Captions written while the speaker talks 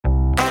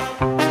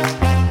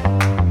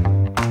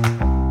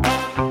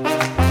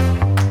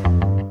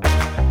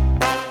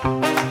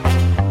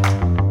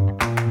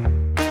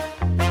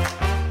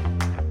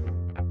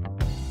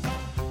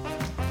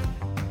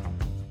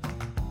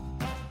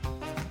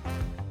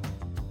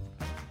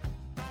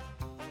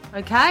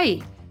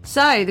Okay,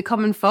 so The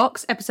Common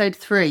Fox, episode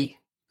 3.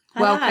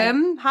 Hello.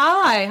 Welcome.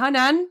 Hi,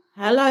 Nan.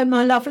 Hello,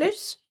 my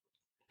lovelies.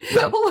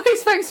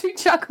 Always makes me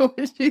chuckle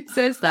when she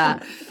says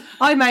that.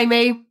 I'm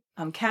Amy.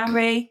 I'm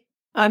Carrie.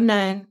 I'm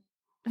Nan.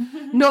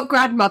 Not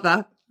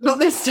grandmother. Not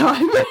this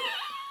time.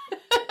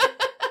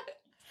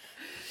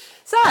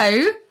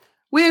 So,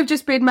 we've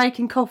just been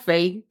making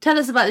coffee. Tell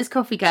us about this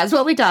coffee, Gaz. What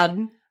have we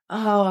done?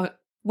 Oh,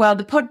 well,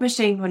 the pod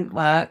machine wouldn't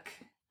work.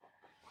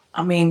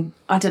 I mean,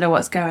 I don't know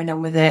what's going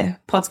on with it.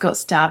 Pod's got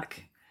stuck.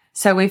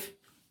 So we've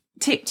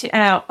tipped it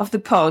out of the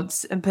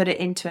pods and put it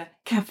into a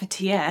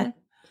cafetiere.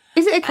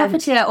 Is it a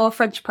cafetiere or a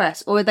French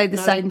press, or are they the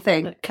same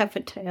thing?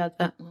 Cafetiere,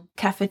 that one.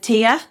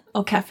 Cafetiere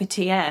or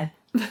cafetiere?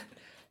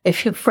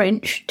 If you're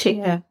French,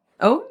 tier.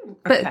 Oh,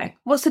 But okay.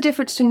 what's the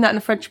difference between that and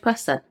a French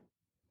press then?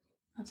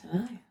 I don't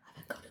know.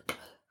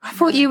 I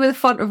thought you were the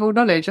font of all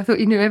knowledge. I thought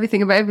you knew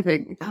everything about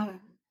everything. Oh.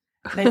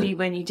 Maybe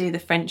when you do the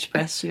French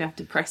press, you have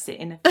to press it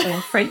in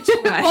a French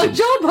way.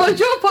 Bonjour,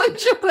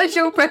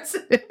 press.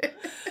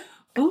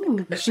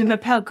 Oh, je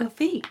m'appelle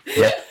coffee.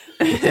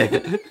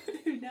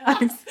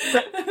 Nice.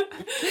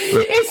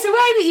 It's the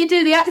way that you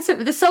do the accent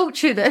with the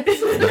sultriness.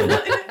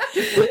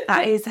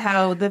 That is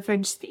how the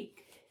French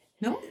speak.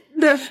 No?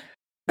 No.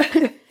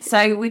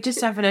 So we're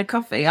just having a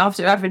coffee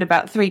after having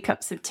about 3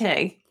 cups of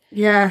tea.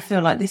 Yeah. I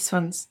feel like this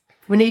one's...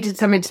 We needed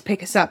something to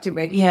pick us up, didn't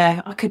we?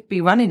 Yeah, I could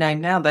be running home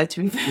now, though,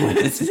 to be fair.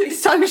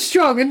 It's so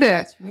strong, isn't it?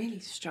 It's really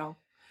strong.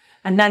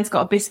 And Nan's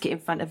got a biscuit in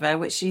front of her,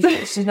 which she's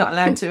not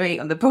allowed to eat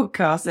on the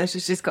podcast, so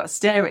she's just got to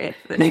stare at it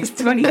for the next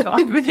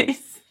 25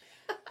 minutes.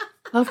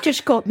 I've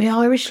just got my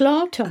Irish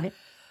latte.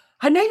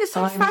 I know you're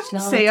so Irish fancy,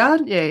 latte.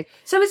 aren't you?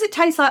 So does it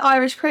taste like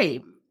Irish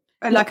cream?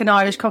 Like an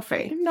Irish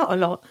coffee? Not a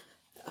lot,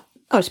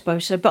 I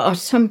suppose so, but I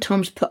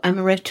sometimes put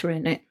amaretto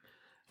in it.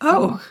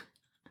 Oh.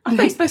 I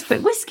thought you're supposed to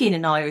put whiskey in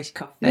an Irish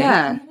coffee.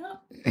 Yeah.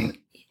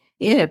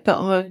 Yeah, but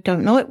I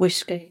don't like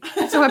whiskey.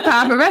 So I put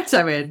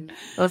amaretto in.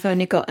 I've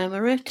only got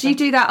amaretto. Do you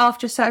do that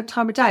after a certain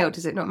time of day, or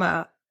does it not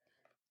matter?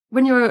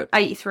 When you're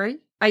 83,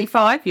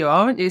 85, you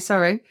are, aren't you?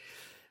 Sorry.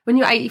 When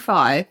you're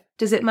 85,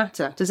 does it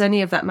matter? Does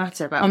any of that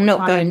matter? About I'm what not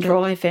time going you do?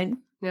 driving.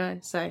 Yeah,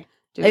 so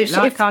do what you If,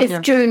 like, can't you?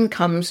 if June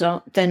comes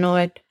up,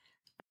 then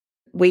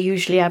we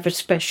usually have a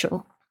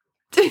special.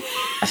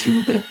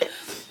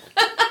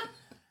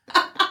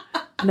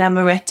 An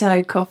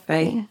amaretto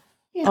coffee.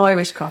 Yeah.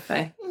 Irish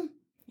coffee.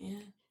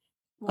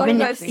 Oh, I mean,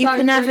 that's you so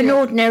can have an brilliant.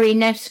 ordinary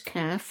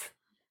Nescafe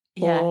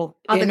Yeah. or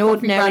Other an coffee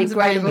ordinary brands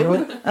available.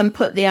 granular and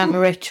put the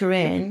amaretto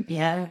in.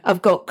 Yeah.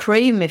 I've got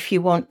cream if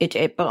you wanted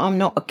it, but I'm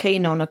not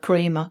keen on a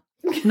creamer.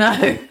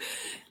 No.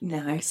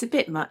 No, it's a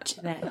bit much,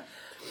 isn't it?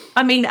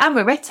 I mean,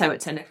 amaretto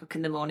at 10 o'clock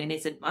in the morning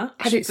isn't much.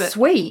 And it's but-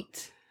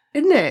 sweet,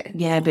 isn't it?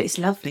 Yeah, but it's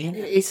lovely, isn't it?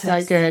 It's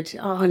so good.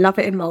 Oh, I love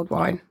it in mulled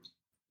wine.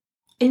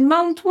 In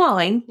mulled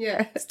wine?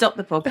 Yeah. Stop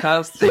the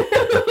podcast.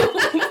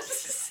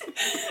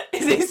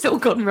 Is it still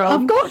gone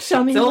wrong? I've got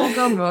some in It's all there.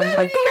 gone wrong.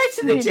 You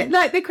go to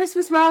like the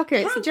Christmas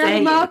markets, How the dare German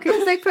you.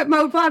 markets, they put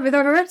mulled wine with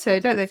amaretto,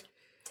 don't they?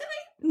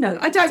 No,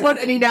 I don't want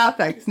any now,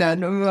 thanks. No,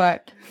 I'm all right.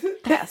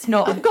 That's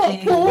not. I've got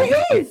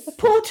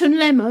port and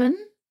lemon.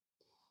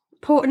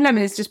 Port and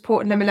lemon is just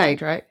port and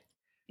lemonade, right?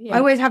 Yeah. I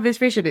always have this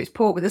vision it's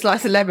port with a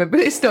slice of lemon, but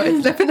it's not,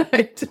 it's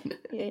lemonade.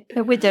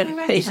 Yeah, with a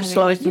piece of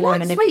sliced You like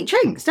lemon. sweet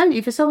drinks, don't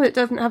you, for someone that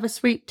doesn't have a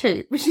sweet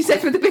tooth? Which you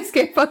said with the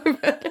biscuit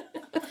over.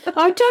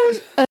 I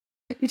don't.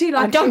 You do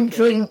like I don't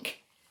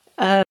drink.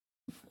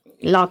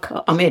 Like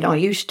I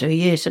used to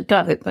years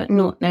ago, but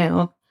not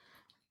now.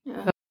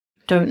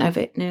 Don't have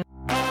it now.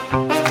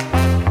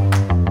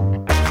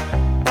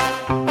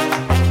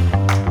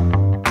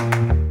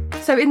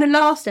 So in the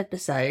last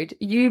episode,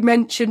 you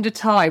mentioned a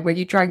time when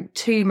you drank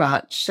too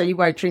much, so you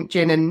won't drink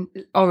gin and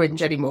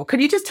orange anymore. Can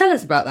you just tell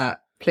us about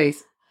that,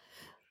 please?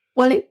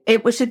 Well,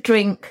 it was a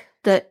drink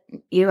that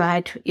you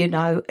had,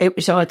 it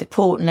was either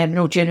port and lemon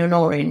or gin and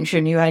orange,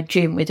 and you had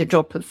gin with a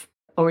drop of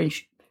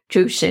orange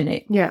juice in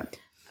it. Yeah.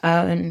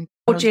 And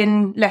Or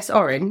gin less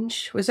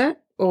orange, was it?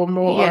 Or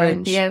more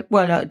orange? Yeah,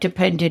 well, it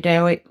depended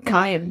how it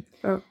came.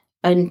 Oh.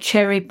 And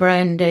cherry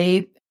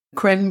brandy,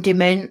 creme de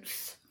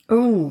menthe,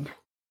 Ooh.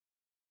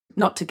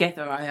 Not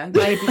together, I hope.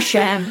 baby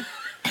sham,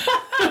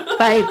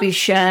 baby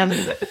sham.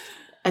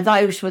 And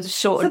those were the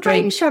sort So of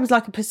drinks. Baby Sham's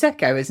like a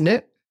Prosecco, isn't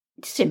it?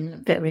 Similar,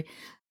 very.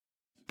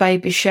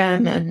 Baby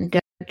sham and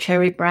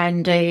cherry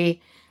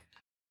brandy,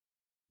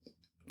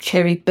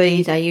 cherry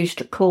bee, they used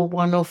to call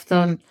one of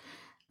them.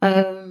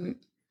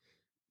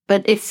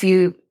 But if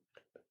you,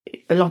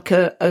 like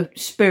a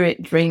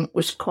spirit drink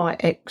was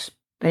quite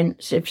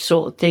expensive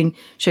sort of thing.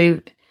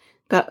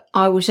 But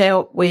I was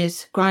out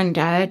with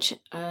Grandad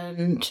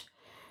and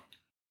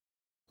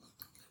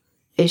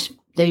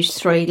these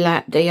three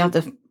the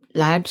other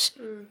lads,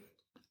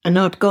 and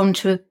I'd gone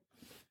to a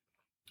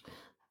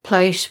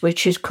place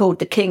which is called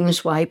the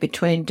Kingsway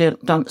between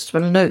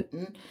Dunstable and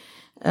Luton,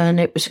 and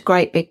it was a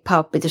great big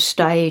pub with a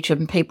stage,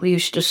 and people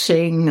used to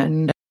sing,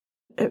 and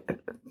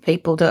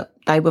people that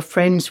they were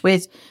friends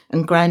with,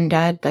 and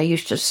Grandad, they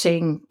used to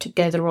sing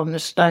together on the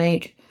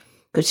stage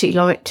because he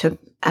liked to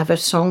have a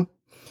song.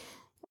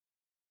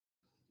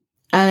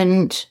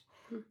 and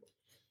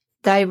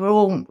they were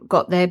all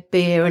got their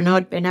beer, and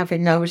I'd been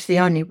having, I was the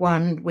only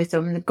one with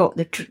them that got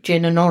the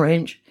gin and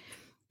orange.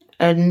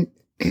 And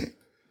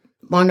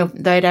one of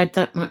them, they'd had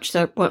that much,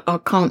 so, well, I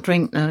can't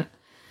drink that.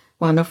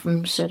 One of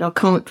them said, I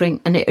can't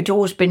drink. And it had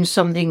always been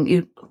something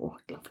I'd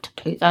love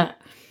to do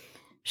that.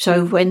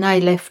 So when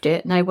they left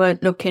it and they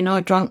weren't looking,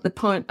 I drank the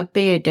pint of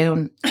beer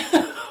down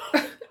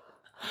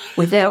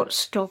without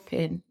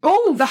stopping.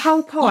 Oh, the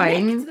whole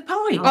pint? The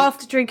pint?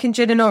 After drinking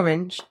gin and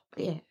orange?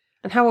 Yeah.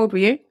 And how old were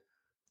you?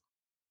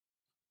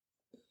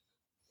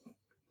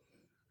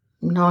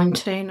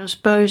 19, I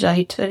suppose,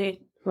 18.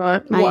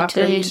 Right. What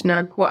happened?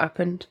 No, what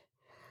happened?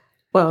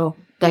 Well,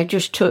 they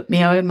just took me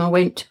home. I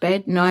went to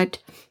bed, and I'd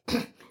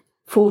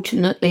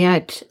fortunately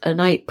had an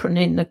apron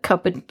in the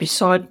cupboard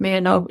beside me,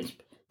 and I was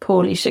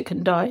poorly sick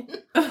and dying.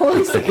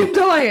 Poorly sick and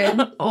dying?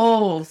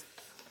 Oh.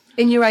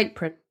 In your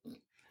apron?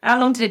 How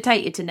long did it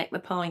take you to neck the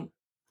pint?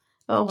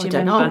 Oh, Do I you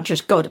don't know.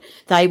 remember?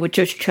 They were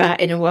just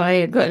chatting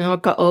away, and I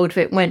got hold of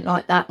it and went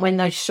like that. When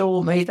they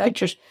saw me, they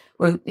just,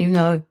 well,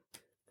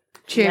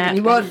 cheering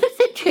you on.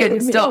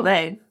 Couldn't stop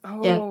then.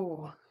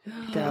 Oh.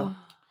 Yeah.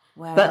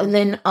 Wow. But and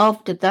then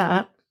after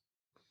that,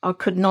 I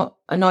could not,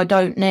 and I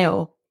don't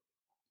now,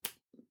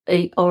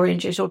 eat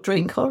oranges or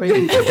drink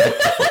oranges.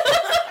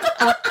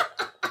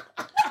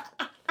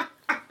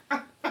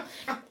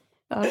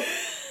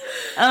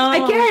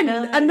 Again,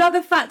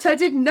 another fact I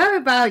didn't know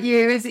about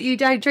you is that you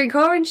don't drink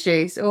orange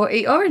juice or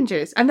eat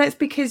oranges, and that's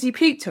because you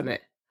puked on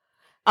it.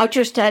 I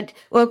just had,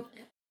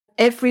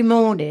 every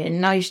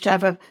morning I used to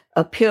have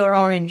a pure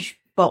orange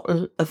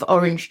bottle of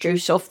orange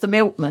juice off the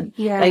milkman.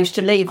 Yeah. They used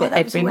to leave it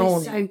every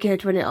morning. So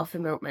good when it off the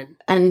milkman.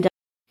 And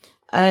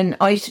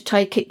I used to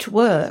take it to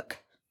work.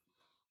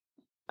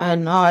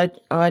 And I'd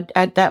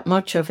had that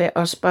much of it,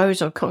 I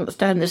suppose. I can't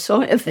stand the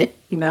sight of it.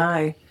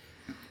 No.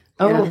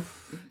 Oh.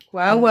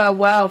 Yeah.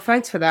 Well.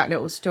 Thanks for that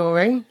little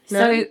story.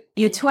 So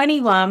you're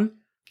 21.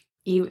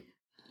 You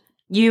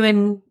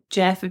and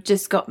Jeff have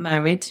just got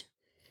married.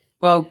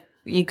 Well,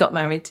 you got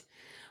married.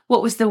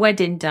 What was the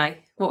wedding day?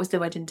 What was the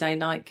wedding day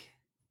like?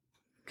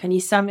 Can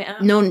you sum it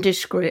up?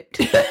 Nondescript.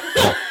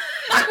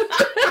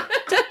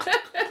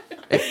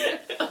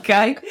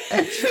 Okay.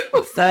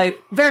 So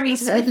very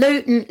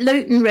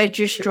Luton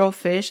Register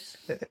Office.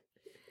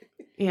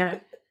 Yeah.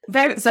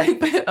 Very so.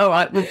 All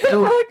right,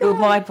 we'll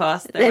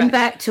bypass that. Then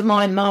back to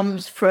my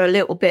mum's for a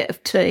little bit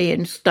of tea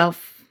and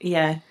stuff.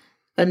 Yeah.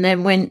 And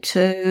then went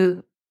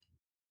to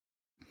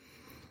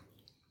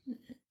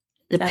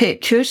the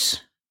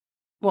pictures.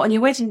 What, on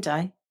your wedding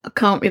day? I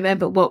can't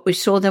remember what we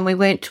saw. Then we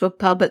went to a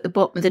pub at the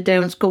bottom of the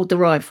Downs called the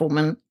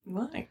Rifleman.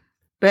 Right.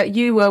 But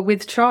you were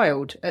with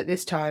child at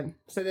this time,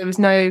 so there was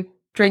no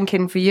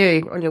drinking for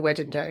you on your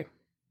wedding day.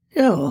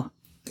 Oh,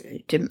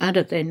 it didn't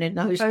matter then in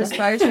those days.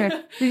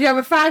 Did you have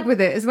a fag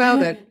with it as well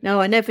then? No,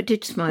 I never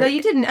did smoke. No,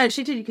 you didn't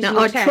actually, did you? No,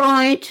 I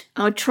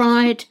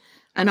tried,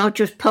 and I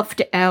just puffed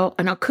it out,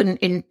 and I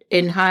couldn't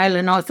inhale,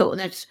 and I thought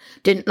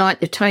didn't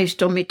like the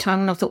taste on my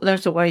tongue, and I thought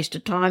that's a waste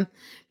of time.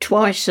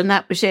 Twice, and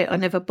that was it. I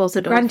never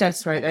bothered. Granddad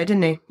smoked though,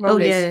 didn't he? Oh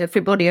yeah,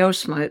 everybody else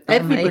smoked.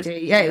 Everybody,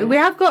 yeah. We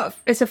have got,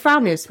 it's a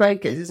family of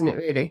smokers, isn't it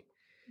really?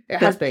 It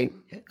has been.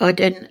 I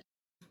didn't.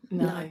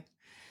 No.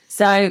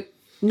 So,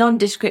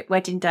 nondescript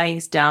wedding day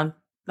is done.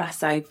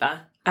 That's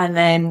over. And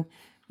then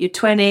you're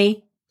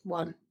 21,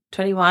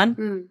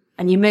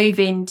 and you move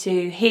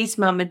into his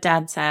mum and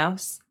dad's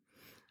house.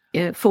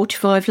 Yeah,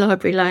 45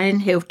 Library Lane,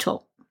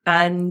 Hilltop.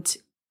 And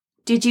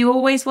did you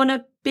always want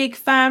a big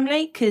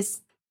family?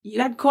 Because you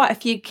had quite a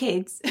few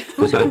kids.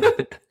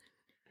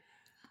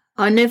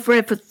 I never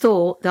ever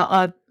thought that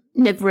I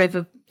never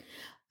ever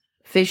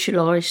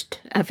visualised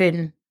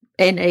having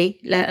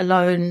any, let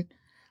alone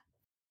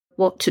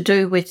what to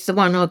do with the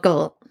one I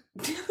got.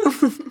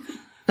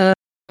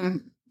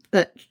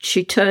 But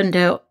she turned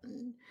out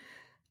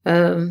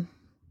a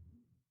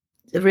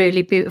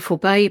really beautiful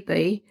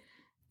baby.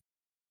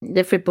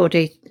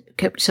 Everybody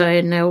kept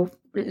saying how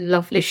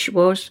lovely she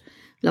was,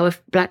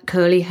 like black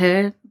curly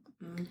hair.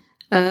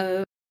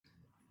 You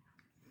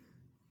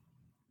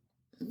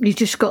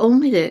just got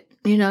on with it,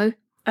 you know.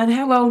 And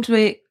how old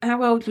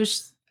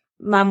was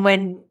Mum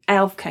when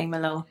Alf came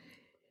along?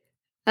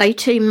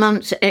 18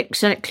 months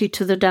exactly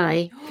to the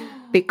day,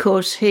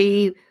 because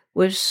he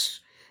was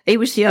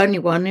the only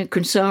one who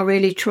Consar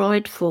really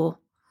tried for.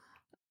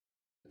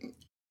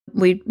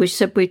 We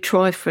said we'd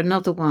try for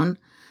another one,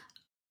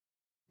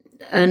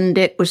 and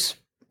it was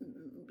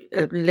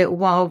a little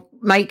while.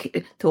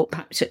 Thought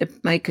perhaps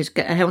it'd make us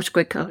get a house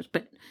quicker,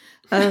 but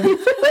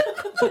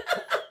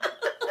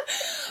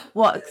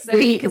what? So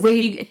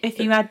if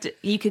you had,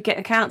 you could get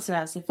a council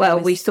house.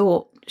 We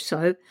thought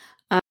so.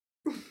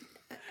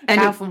 And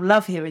Alf will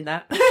love hearing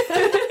that.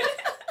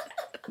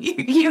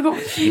 you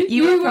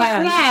were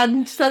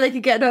planned so they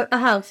could get a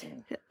house.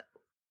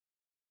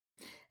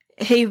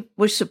 He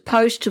was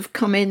supposed to have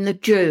come in the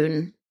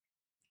June.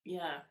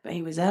 Yeah, but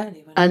he was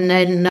early. And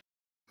then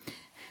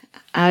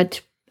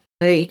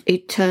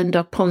he turned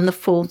up on the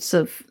 4th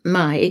of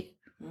May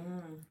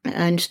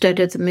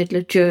instead of the middle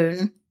of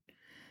June.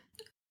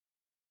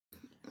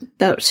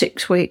 about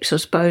 6 weeks, I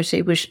suppose,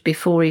 he was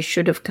before he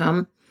should have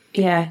come.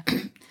 Yeah.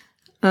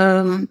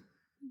 And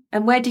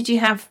where did you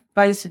have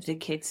both of the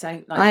kids?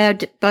 So, I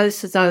had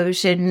both of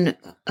those in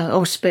a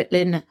hospital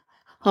in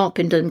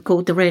Harpenden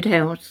called the Red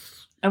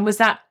House. And was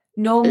that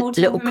normal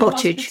to little have them in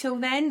cottage hospital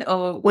then,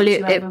 or well, did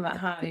you have them at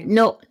home?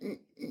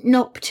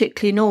 Not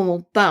particularly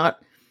normal, but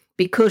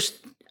because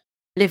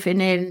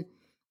living in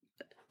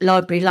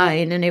Library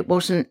Lane and it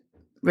wasn't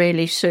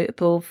really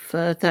suitable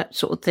for that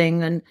sort of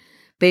thing, and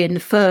being the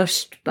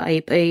first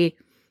baby,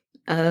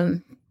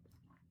 I'd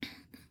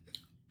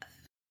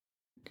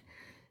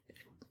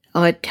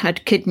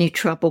had kidney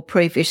trouble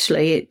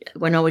previously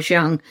when I was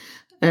young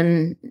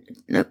and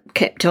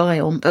kept eye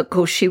on, but of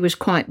course she was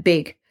quite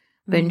big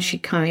when she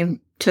came,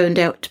 turned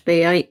out to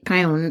be 8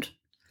 pounds.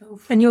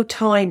 And you're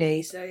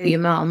tiny, so... Your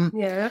mum.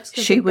 Yeah, that's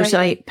good. She was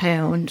 8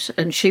 pounds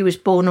and she was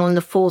born on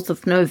the 4th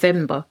of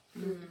November.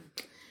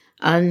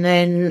 And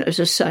then, as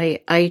I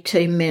say,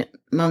 18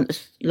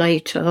 months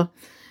later,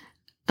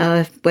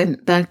 I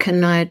went back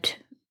and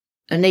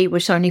he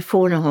was only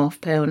 4.5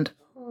 pounds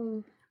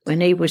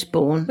when he was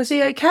born. Was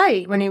he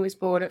okay when he was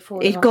born at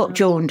 4.5? He'd got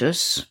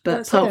jaundice,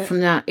 but apart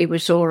from that, he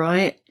was all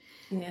right.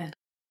 Yeah.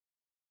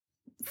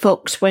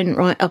 Fox went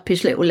right up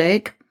his little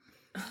leg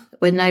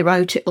when they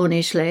wrote it on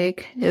his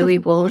leg, who he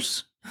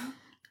was.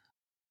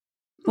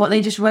 What,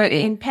 they just wrote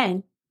it in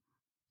pen?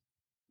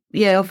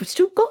 Yeah, I've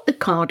still got the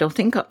card, I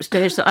think,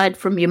 upstairs that I had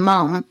from your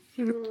mum,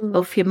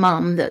 off your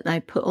mum, that they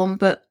put on,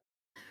 but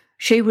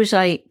she was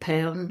 8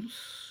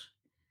 pounds.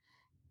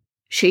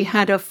 She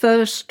had her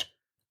first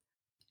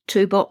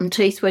 2 bottom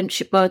teeth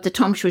by the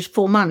time she was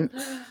 4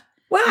 months.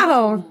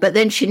 Wow. But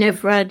then she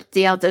never had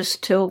the others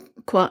till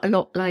quite a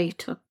lot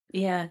later.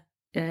 Yeah.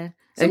 Yeah.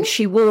 And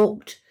she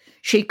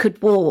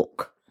could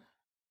walk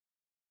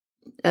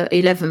at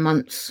 11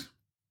 months.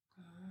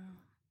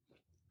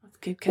 That's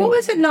good. What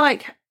was it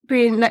like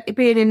being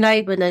in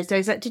labour in those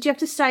days? Like, did you have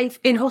to stay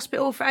in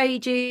hospital for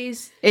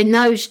ages? In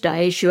those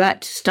days, you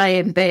had to stay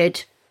in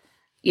bed.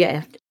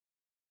 Yeah.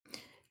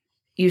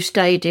 You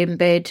stayed in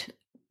bed,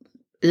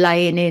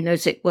 laying in,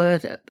 as it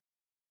were.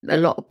 A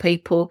lot of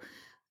people.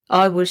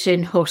 I was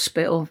in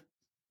hospital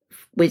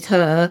with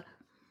her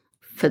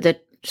for the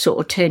sort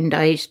of 10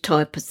 days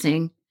type of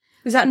thing.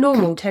 Was that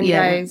normal, 10 days?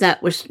 Yeah,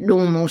 that was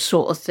normal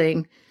sort of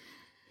thing.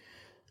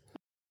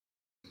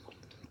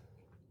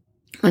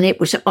 And it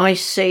was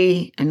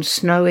icy and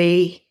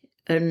snowy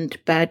and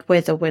bad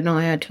weather when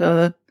I had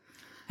her.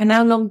 And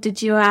how long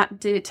did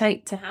it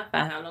take to have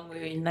her? How long were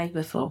you in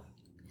labour for?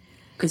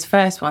 Because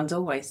first one's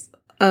always...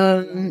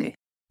 Early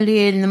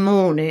in the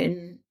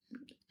morning,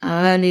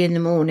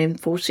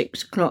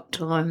 6 o'clock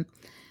time,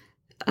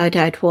 I'd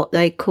had what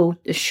they called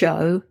the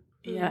show.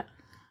 Yeah.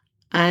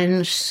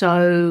 And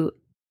so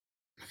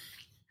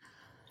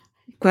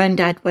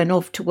Grandad went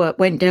off to work,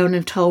 went down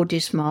and told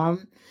his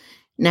mum.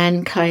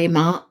 Nan came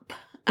up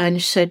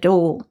and said,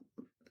 "Oh,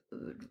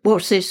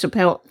 what's this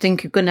about?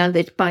 Think you're going to have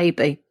this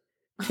baby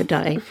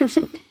today?"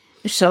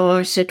 So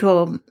I said,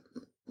 "Well,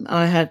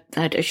 I had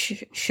a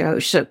show,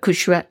 so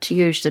because you had to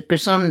use the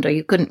gazunder,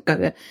 you couldn't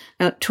go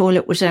out.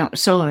 Toilet was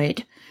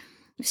outside,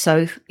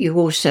 so you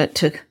also had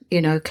to,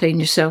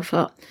 clean yourself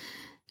up."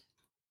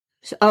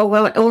 So, "Oh,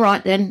 well, all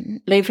right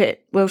then, leave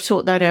it. We'll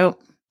sort that out."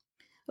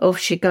 Off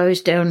she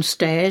goes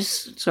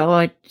downstairs. So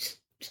I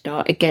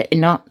started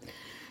getting up.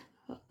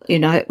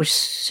 It was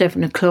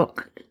 7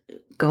 o'clock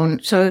gone.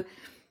 So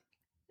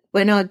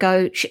when I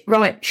go,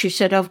 she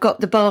said, "I've got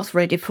the bath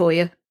ready for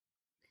you."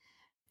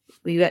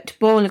 We had to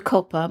boil a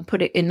copper and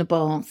put it in the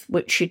bath,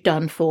 which she'd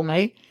done for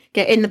me.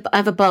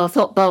 Have a bath,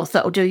 hot bath,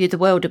 that'll do you the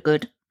world of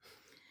good.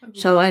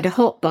 So I had a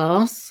hot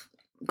bath,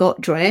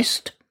 got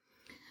dressed,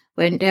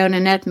 went down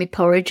and had my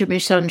porridge and my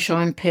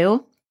sunshine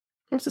pill.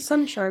 What's a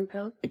sunshine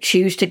pill? She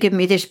used to give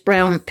me this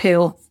brown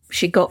pill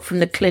she got from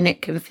the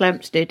clinic in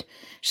Flamstead.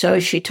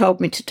 So she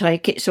told me to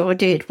take it, so I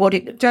did.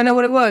 Do you know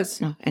what it was?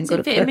 No, I ain't Was got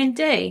it a clue. vitamin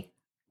D?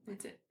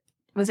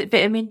 Was it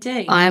vitamin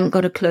D? I haven't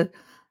got a clue.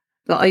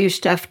 But I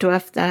used to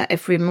have that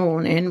every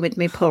morning with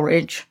my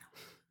porridge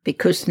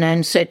because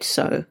Nan said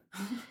so.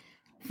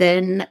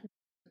 Then,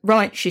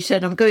 she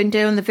said, "I'm going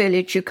down the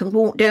village. You can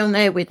walk down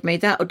there with me.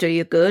 That'll do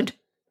you good."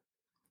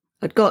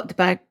 I'd got the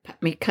bag,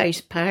 my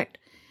case packed.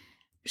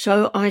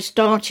 So I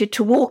started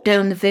to walk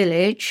down the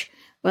village.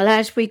 Well,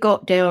 as we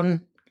got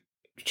down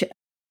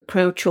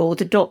Crouch Hall,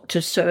 the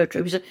doctor's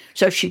surgery,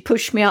 so she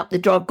pushed me up the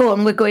drive. "Go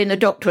on, we'll go in the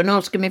doctor and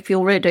ask him if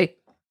you're ready."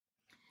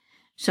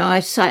 So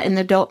I sat in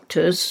the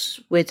doctor's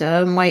with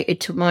her and waited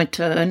till my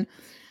turn.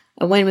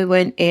 And when we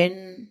went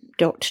in,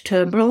 Dr.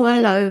 Turnbull,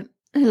 "Oh,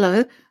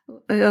 hello,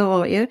 how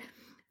are you?"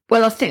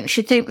 "Well, I think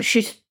she thinks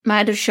she's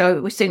made a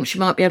show. We think she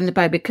might be having the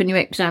baby. Can you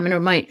examine her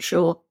and make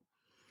sure?"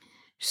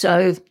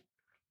 So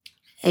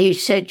he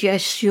said,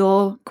 "Yes,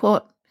 you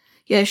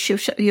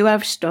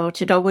have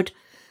started.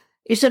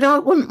 He said, "I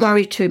wouldn't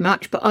worry too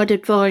much, but I'd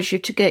advise you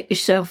to get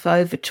yourself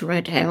over to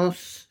Red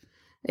House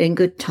in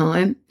good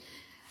time."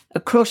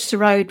 Across the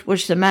road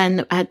was the man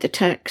that had the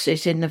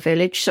taxis in the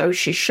village, so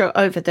she shot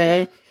over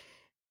there,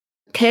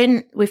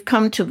 Ken, we've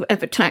come to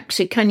have a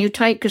taxi. Can you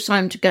take us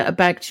home to get a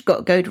bag? She's got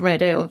to go to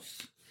Red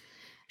House.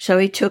 So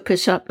he took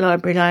us up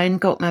Library Lane,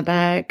 got my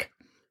bag.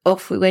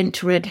 Off we went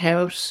to Red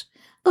House.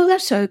 Oh,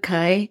 that's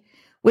okay.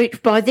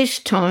 Which by this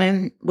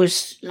time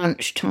was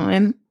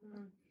lunchtime.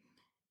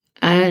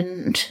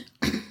 And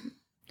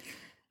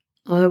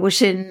I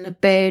was in the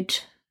bed.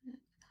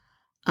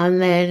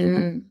 And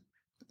then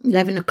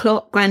 11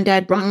 o'clock,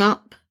 Grandad rung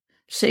up,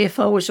 see if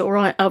I was all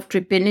right after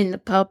he'd been in the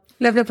pub.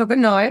 11 o'clock at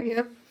night,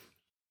 yeah.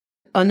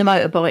 On the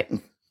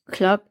motorbike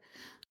club.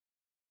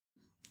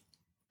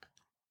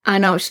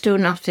 And I was still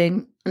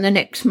nothing. And the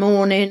next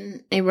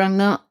morning, he rang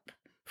up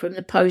from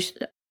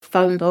the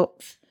phone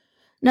box.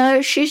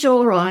 No, she's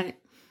all right.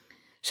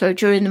 So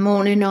during the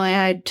morning, I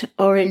had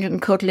orange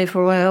and cod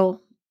liver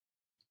oil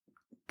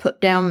put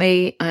down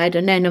me. I had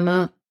an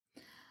enema.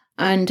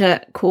 And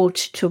at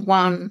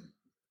 1:45,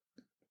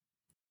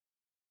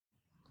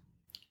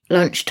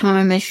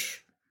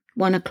 lunchtime-ish,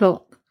 1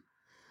 o'clock,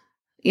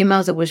 your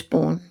mother was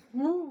born.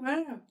 Oh,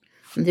 wow.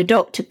 And the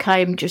doctor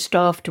came just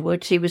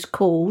afterwards. He was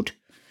called.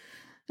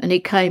 And he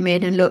came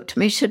in and looked at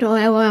me, said, oh,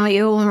 how are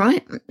you, all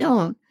right?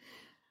 Oh,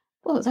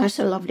 well, that's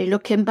a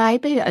lovely-looking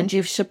baby, and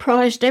you've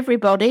surprised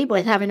everybody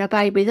with having a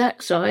baby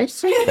that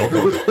size.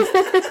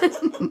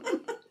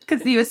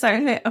 Because you were so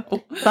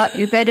little. But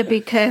you better be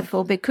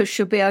careful because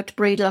she'll be able to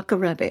breathe like a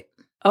rabbit.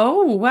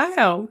 Oh,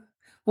 wow.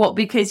 What,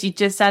 because you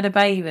just had a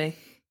baby?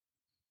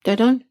 Don't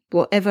know,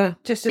 whatever.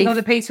 Just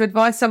another piece of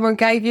advice someone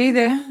gave you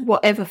there.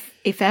 Whatever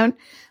he found.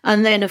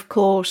 And then, of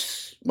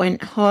course,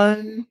 went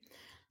home.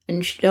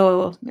 And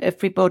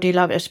everybody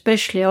loved it,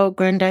 especially old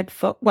Grandad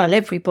Fox. Well,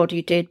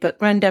 everybody did, but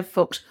Grandad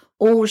Fox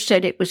always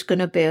said it was going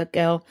to be a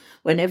girl.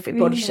 When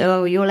everybody said,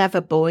 oh, you'll have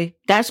a boy.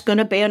 That's going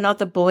to be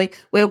another boy.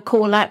 We'll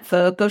call that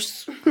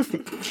Fergus.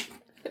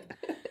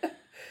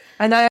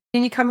 And then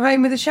you come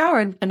home with a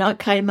Sharon. And I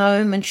came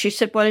home and she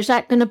said, well, is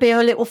that going to be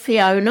her little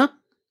Fiona?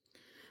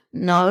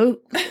 No.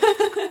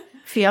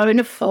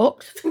 Fiona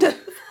Fox.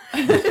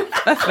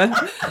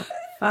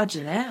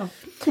 Fudging hell.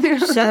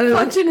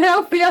 Fudging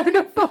hell,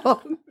 Fiona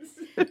Fox.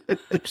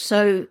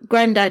 So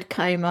Grandad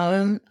came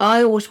home.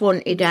 I always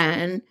wanted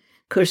Anne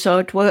because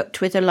I'd worked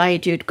with a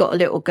lady who'd got a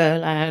little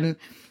girl, Anne,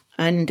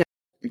 and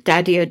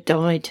Daddy had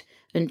died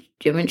and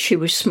when she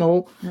was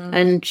small,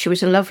 and she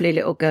was a lovely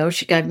little girl.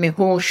 She gave me a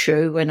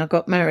horseshoe when I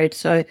got married,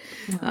 so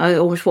I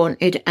always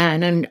wanted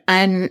Anne.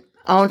 And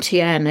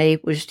Auntie Annie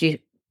was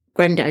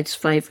Grandad's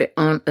favourite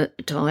aunt at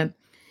the time.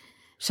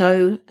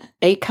 So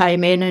he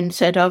came in and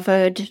said, I've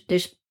heard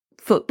this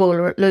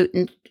footballer at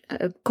Luton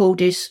called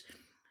his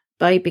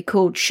baby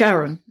called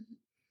Sharon.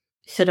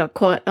 He said, I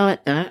quite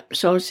like that.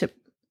 So I said,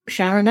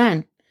 Sharon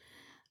Ann.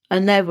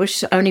 And there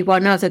was only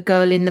one other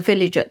girl in the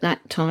village at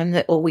that time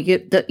that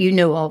you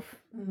knew of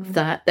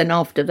that. Then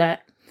after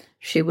that,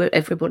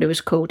 everybody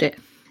was called it.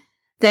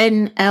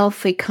 Then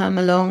Alfie came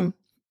along.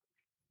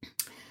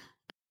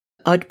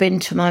 I'd been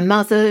to my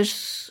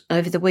mother's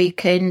over the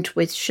weekend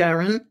with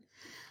Sharon,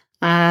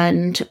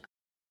 and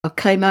I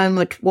came home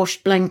and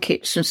washed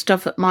blankets and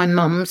stuff at my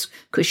mum's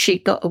because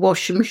she'd got a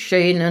washing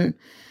machine and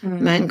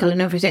mangle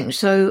and everything.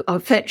 So I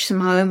fetched them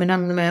home and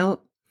hung them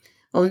out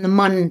on the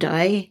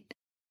Monday.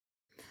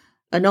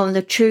 And on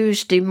the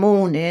Tuesday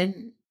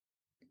morning,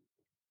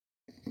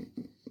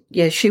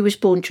 she was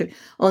born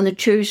on the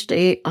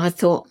Tuesday, I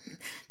thought,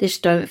 this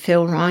don't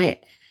feel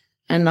right.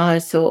 And I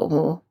thought,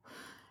 well,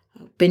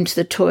 I've been to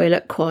the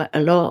toilet quite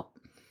a lot.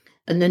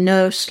 And the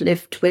nurse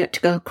lived, we had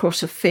to go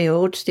across a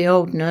field, the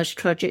old nurse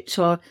tragic,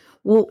 so I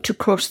walked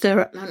across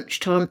there at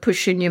lunchtime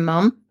pushing your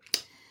mum.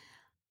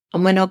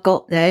 And when I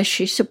got there,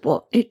 she said,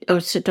 what? I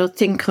said, I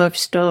think I've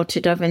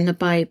started having the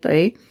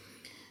baby.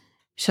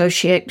 So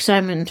she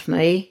examined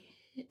me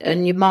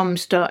and your mum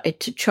started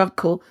to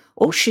chuckle.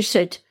 Oh, she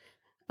said,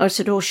 I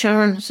said, oh,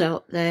 Sharon's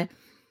out there.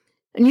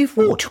 And you've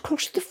walked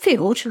across the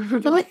field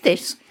like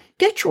this.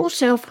 Get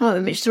yourself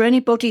home. Is there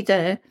anybody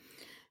there?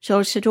 So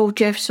I said, oh,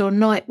 Jeff's on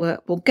night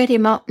work. Well, get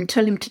him up and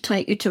tell him to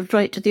take you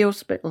straight to the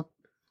hospital.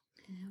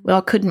 Well,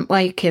 I couldn't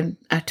wake him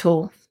at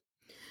all.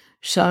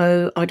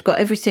 So I'd got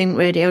everything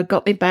ready. I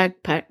got my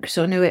bag packed because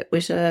I knew it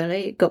was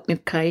early. Got my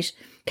case,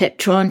 kept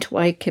trying to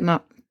wake him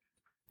up.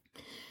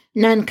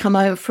 Nan come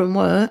home from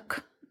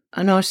work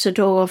and I said,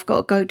 oh, I've got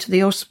to go to the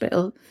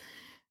hospital,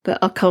 but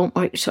I can't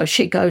wait. So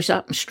she goes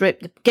up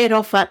and get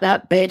off at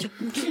that bed.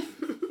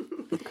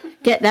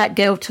 Get that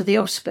girl to the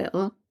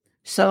hospital.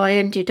 So I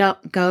ended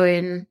up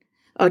going,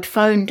 I'd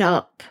phoned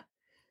up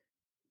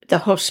the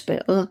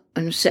hospital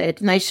and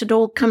they said,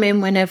 oh, come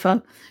in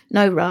whenever,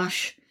 no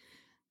rush.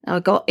 I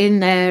got in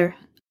there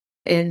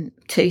in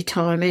tea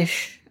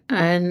time-ish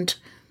and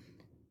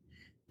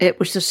it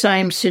was the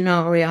same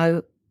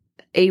scenario.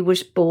 He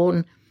was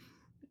born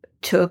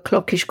 2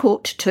 o'clock-ish,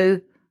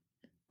 1:45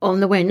 on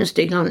the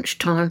Wednesday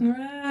lunchtime.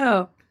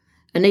 Wow.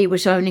 And he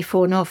was only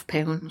 4.5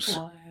 pounds.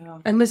 Wow.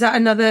 And was that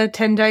another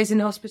 10 days in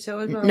hospital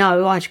as well?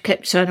 No, I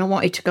kept saying I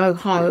wanted to go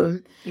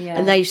home. Yeah.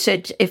 And they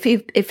said, if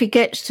he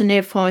gets to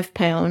near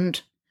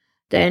 £5,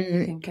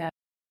 then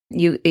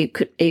he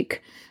could.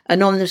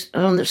 And on this,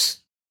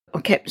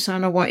 I kept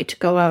saying I wanted to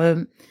go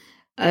home.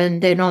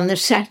 And then on the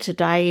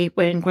Saturday,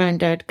 when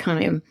Grandad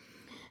came,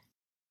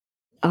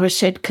 I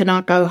said, can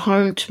I go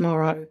home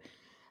tomorrow?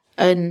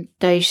 And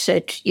they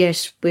said,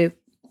 yes,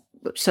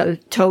 so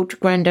told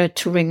Grandad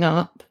to ring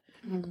up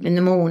in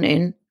the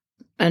morning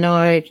and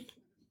I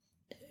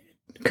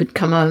could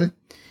come home.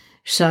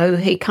 So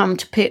he come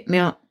to pick me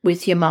up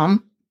with your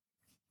mum.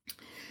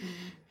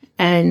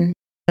 And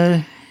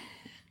I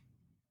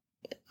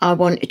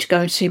wanted to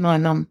go and see my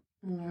mum.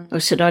 I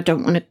said, I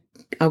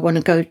want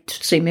to go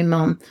to see my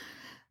mum.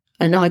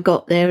 And I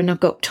got there and I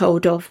got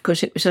told off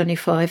because it was only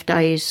 5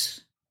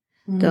 days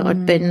that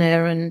I'd been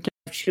there. And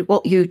she said,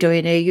 what are you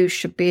doing here? You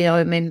should be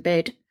home in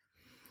bed.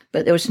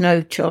 But there was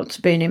no chance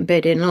of being in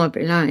bed in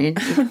Library Lane.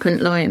 You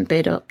couldn't lie in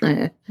bed up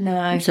there.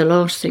 No. It was the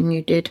last thing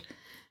you did.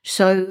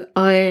 So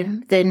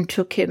I then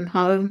took him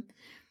home.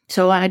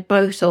 So I had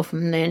both of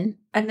them then.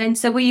 And then,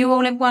 so were you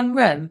all in one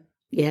room?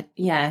 Yeah.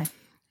 Yeah.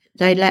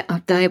 We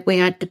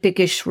had the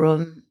biggest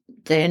room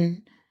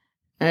then.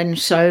 And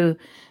so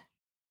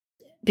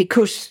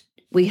because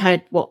we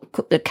had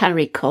the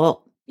carry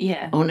cot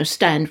on a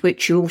stand,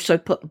 which you also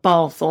put a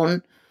bath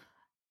on.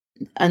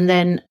 And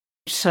then,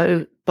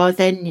 so by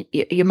then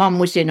your mum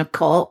was in a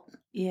cot.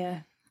 Yeah.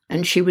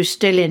 And she was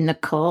still in the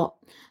cot.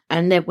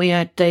 And then we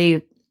had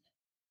the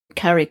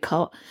carry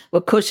cot.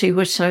 Because he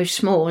was so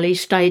small, he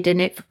stayed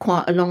in it for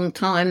quite a long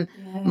time,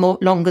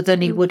 longer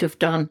than he would have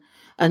done.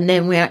 And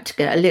then we had to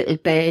get a little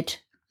bed,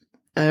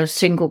 a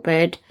single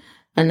bed,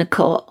 and a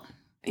cot.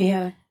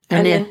 Yeah.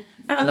 And then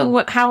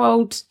how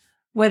old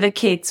were the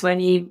kids when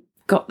you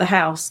got the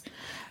house?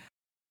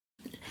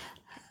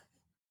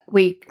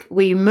 We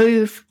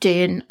moved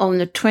in on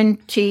the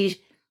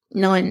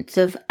 29th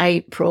of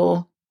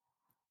April.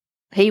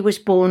 He was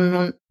born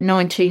on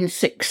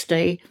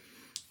 1960,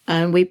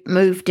 and we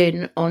moved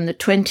in on the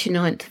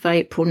 29th of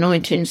April,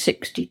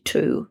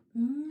 1962.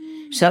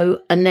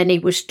 So, and then he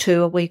was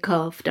 2 a week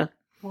after.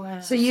 Wow.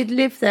 So you'd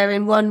lived there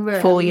in one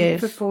room 4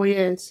 years. For 4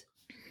 years.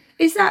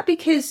 Is that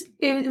because,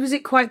 was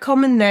it quite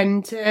common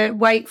then to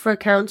wait for a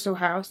council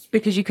house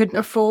because you couldn't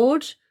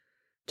afford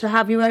to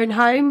have your own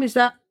home? Is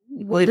that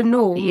the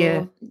norm?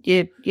 Yeah.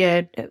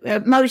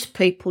 Most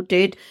people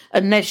did,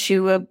 unless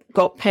you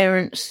got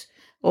parents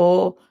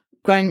or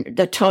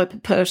the type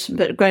of person,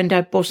 but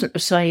Grandad wasn't a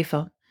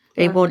saver.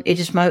 He wanted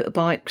his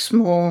motorbikes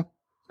more.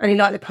 And he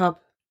liked the pub.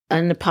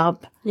 And the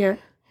pub. Yeah.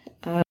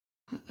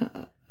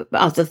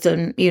 Other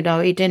than, he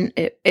didn't,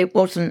 it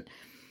wasn't,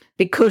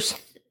 because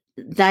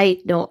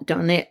they'd not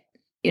done it,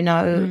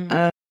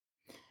 and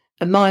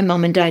my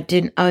mum and dad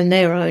didn't own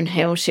their own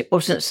house. It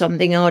wasn't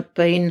something I'd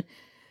been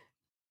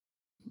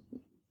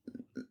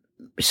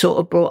sort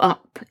of brought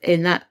up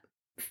in that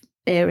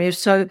area.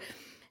 So,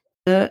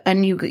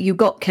 and you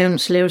got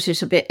council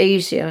houses a bit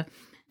easier,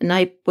 and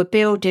they were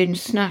building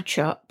Snatch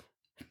Up.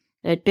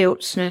 They'd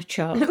built Snatch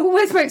Up. It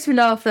always makes me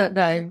laugh, that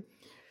name.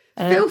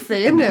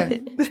 Filthy, isn't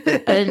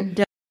it?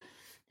 And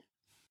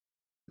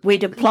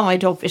we'd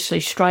applied, obviously,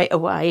 straight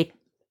away.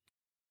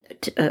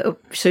 As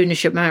soon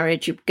as you're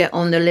married, you get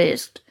on the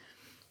list.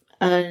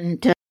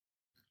 And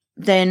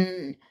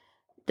then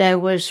there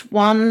was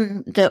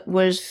one that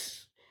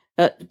was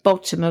at the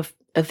bottom of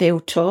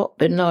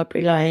Hilltop in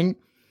Library Lane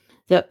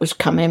that was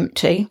come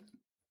empty.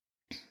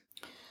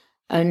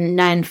 And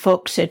Nan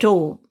Fox said,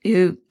 oh,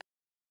 you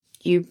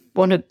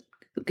want to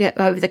get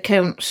over the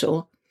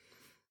council?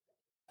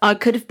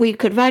 We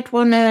could have had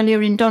one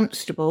earlier in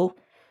Dunstable.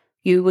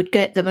 You would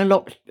get them a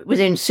lot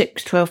within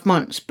 6-12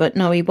 months, but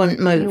no, he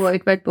won't move. He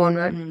wanted Redbourne,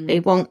 right? He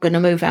wasn't going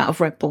to move out of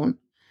Redbourne.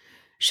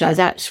 So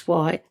that's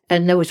why.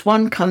 And there was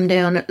one come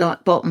down at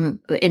bottom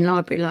in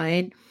Library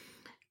Lane.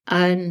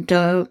 And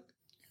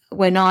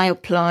when I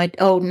applied,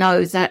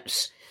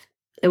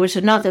 there was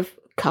another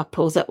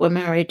couple that were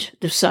married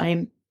the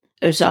same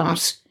as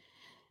us.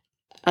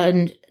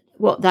 And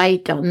what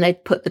they'd done,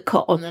 they'd put the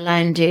cot on the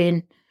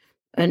landing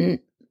and,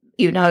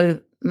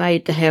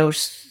 made the house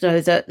so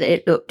that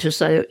it looked as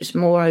though it was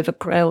more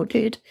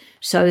overcrowded.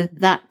 So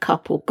that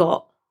couple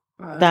got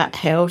that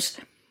house.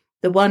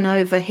 The one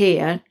over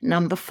here,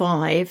 number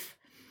 5,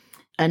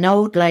 an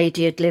old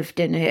lady had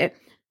lived in it,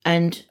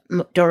 and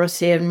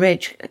Dorothy and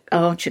Reg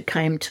Archer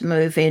came to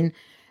move in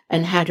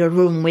and had a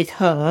room with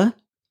her.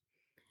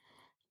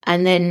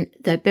 And then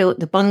they built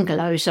the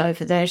bungalows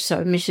over there,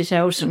 so Mrs.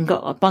 Elson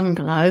got a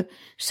bungalow.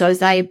 So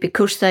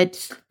because they'd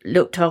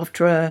looked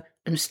after her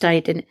and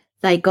stayed in it,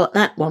 they got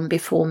that one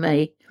before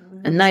me,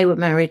 and they were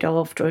married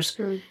after us.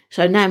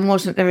 So Nan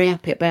wasn't very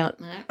happy about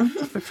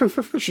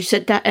that. She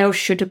said, that house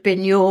should have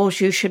been yours.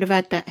 You should have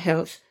had that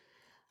house.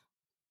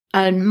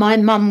 And my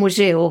mum was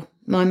ill.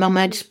 My mum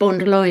had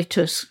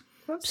spondylitis.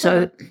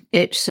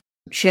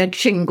 She had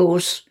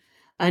shingles,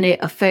 and it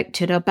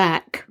affected her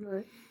back.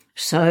 Right.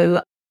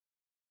 So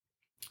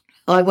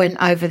I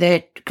went over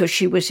there, because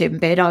she was in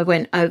bed, I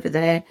went over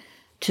there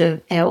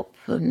to help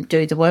and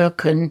do the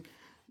work and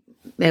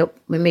help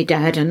with my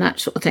dad and that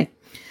sort of thing.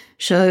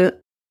 So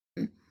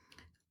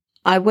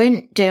I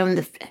went down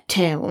the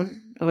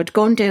town. I'd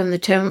gone down the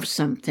town for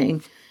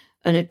something,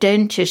 and a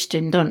dentist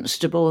in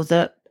Dunstable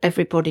that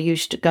everybody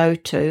used to go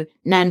to.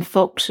 Nan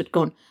Fox had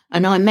gone,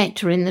 and I met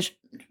her in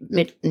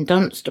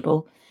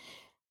Dunstable.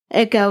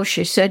 Hey, girl,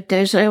 she said,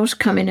 there's else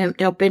coming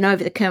out. I've been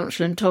over the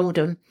council and told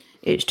them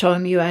it's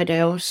time you had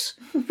else.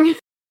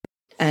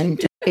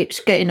 And it's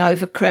getting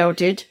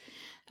overcrowded,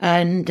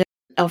 and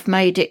I've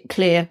made it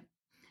clear.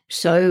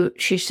 So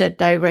she said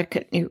they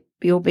reckon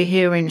you'll be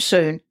hearing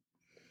soon.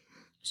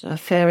 So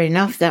fair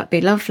enough, that'd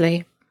be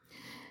lovely.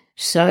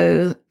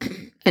 So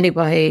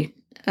anyway,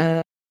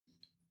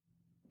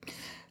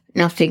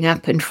 nothing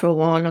happened for a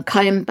while. I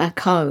came back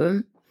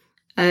home,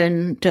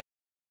 and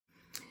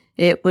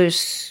it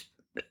was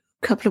a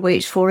couple of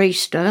weeks before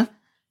Easter,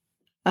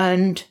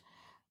 and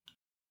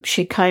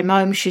she came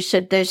home. She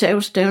said, there's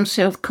else down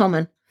South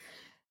Common.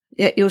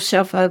 Get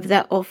yourself over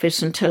that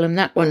office and tell them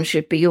that one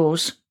should be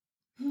yours.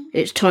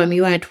 It's time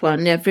you had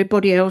one.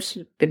 Everybody else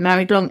has been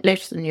married long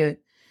less than you.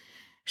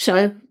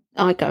 So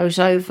I goes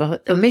over.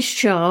 The Miss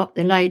Sharp,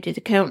 the lady,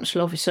 the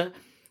council officer,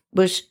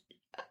 was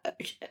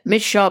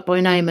Miss Sharp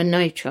by name and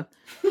nature.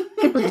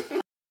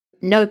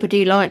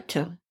 Nobody liked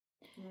her.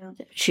 Yeah.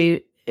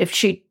 If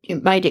she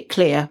made it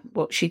clear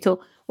what she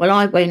thought. Well,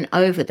 I went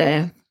over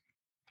there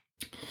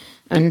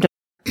and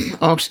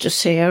asked to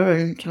see her,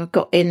 and I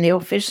got in the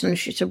office, and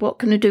she said, what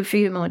can I do for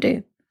you, my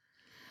dear?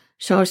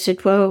 So I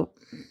said, well,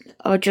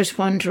 I just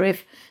wonder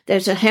if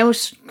there's a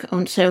house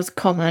on South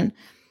Common,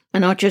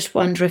 and I just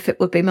wonder if it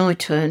would be my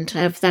turn to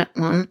have that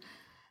one,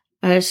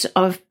 as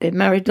I've been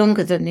married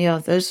longer than the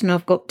others, and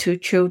I've got 2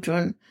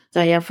 children.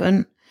 They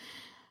haven't.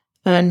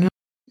 And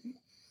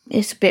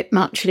it's a bit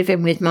much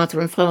living with mother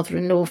and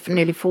father-in-law for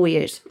nearly 4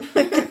 years.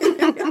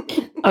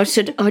 I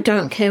said, I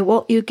don't care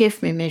what you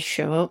give me, Miss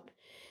Sharp.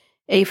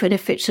 Even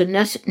if it's a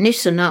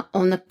Nissan up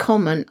on the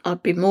common,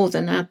 I'd be more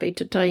than happy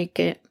to take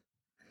it.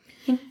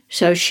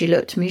 So she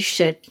looked at me, she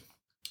said,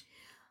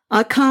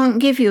 I can't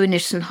give you a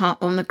Nissan hut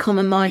on the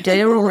common, my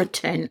dear, or a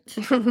tent.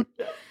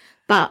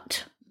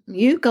 But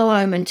you go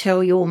home and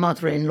tell your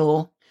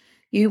mother-in-law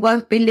you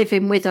won't be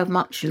living with her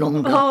much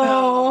longer.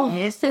 Oh,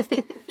 yes.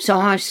 So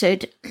I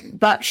said,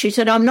 but she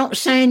said, I'm not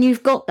saying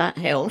you've got that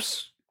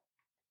house.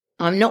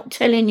 I'm not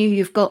telling you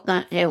you've got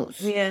that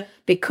house. yeah.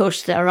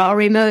 Because there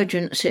are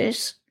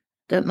emergencies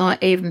that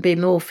might even be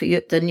more for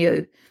you than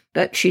you.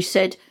 But she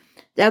said,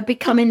 they'll be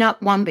coming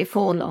up one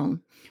before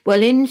long.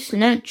 Well, in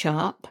Snatch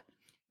Up,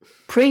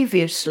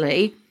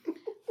 previously,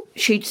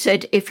 she'd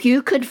said, if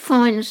you could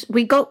find...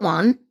 We got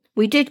one.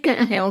 We did get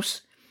a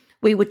house.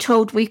 We were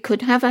told we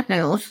could have a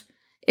house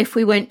if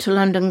we went to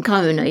London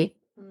Coney,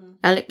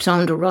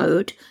 Alexander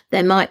Road.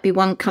 There might be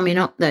one coming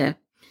up there.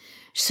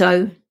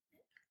 So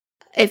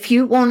if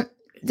you want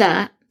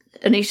that...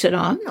 And he said,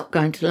 I'm not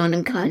going to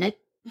London Coney.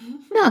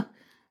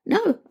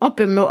 No, I've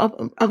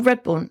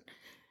Redbourne.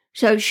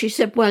 So she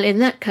said, well, in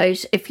that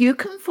case, if you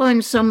can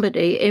find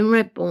somebody in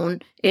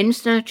Redbourne, in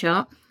Snatch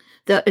Up,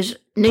 that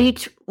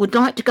would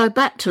like to go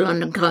back to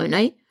London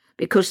Coney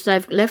because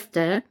they've left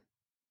there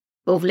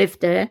or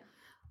lived there,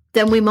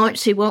 then we might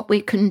see what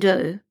we can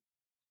do.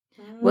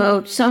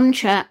 Well, some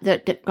chap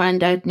that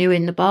Grandad knew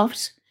in the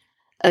Baths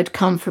had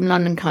come from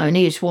London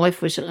Coney. His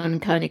wife was a London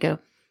Coney girl,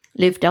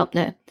 lived up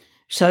there.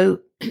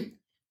 So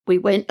we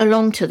went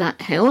along to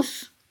that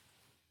house.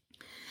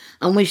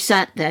 And we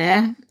sat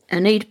there,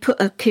 and he'd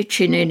put a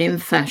kitchen in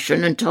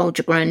fashion and told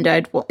your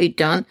Grandad what he'd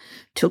done,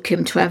 took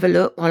him to have a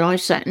look while I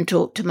sat and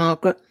talked to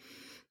Margaret.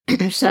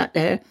 Sat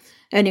there.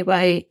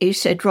 Anyway, he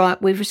said,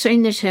 right, we've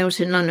seen this house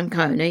in London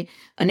Coney,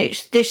 and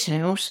it's this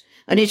house,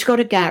 and it's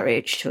got a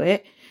garage to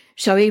it.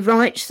 So he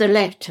writes the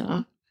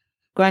letter.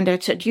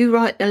 Grandad said, you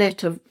write the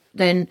letter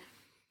then,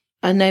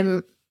 and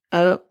then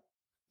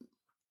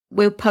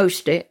we'll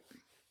post it.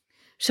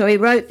 So he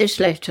wrote this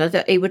letter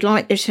that he would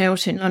like this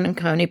house in London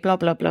Coney, blah,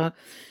 blah, blah,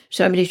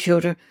 so many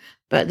children,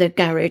 but the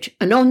garage.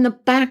 And on the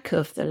back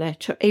of the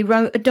letter, he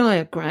wrote a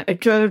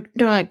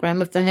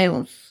diagram of the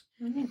house.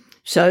 Mm-hmm.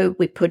 So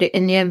we put it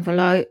in the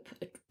envelope,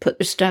 put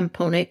the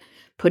stamp on it,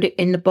 put it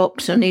in the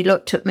box, and he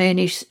looked at me,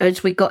 and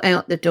as we got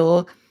out the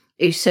door,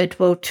 he said,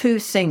 well, 2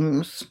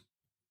 things.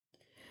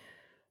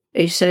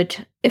 He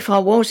said, if I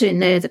was in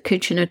there, the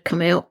kitchen had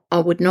come out, I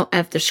would not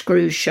have the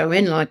screws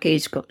showing like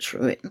he's got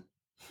through it.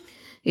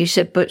 He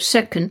said, but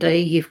secondly,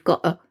 you've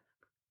got a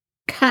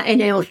cat in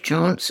hell's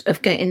chance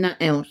of getting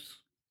that house.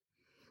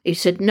 He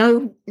said,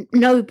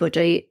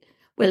 nobody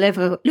will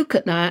ever look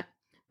at that,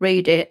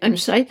 read it and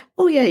say,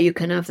 oh, yeah, you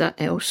can have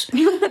that house.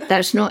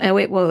 That's not how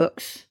it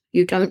works.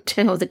 You don't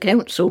tell the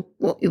council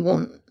what you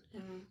want.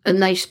 And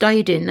they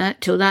stayed in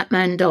that till that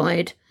man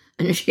died,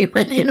 and she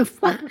went in a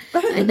flat.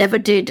 They never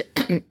did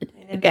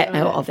get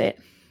out of it.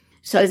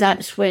 So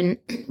that's when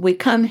we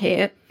come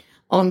here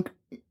on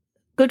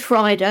Good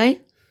Friday.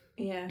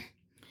 Yeah.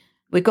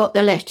 We got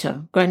the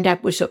letter.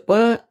 Grandad was at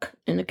work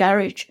in the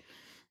garage.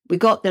 We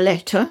got the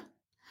letter,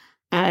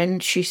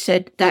 and she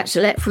said, that's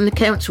a letter from the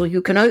council.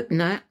 You can open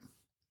that.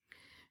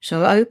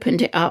 So I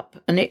opened it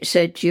up, and it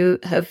said, you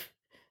have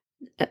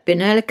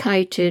been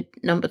allocated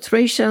number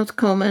 3 South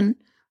Common,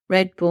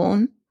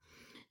 Redbourne.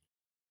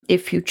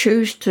 If you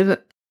choose to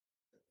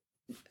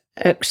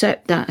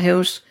accept that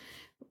house,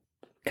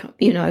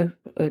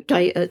 a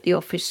date at the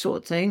office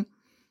sort of thing,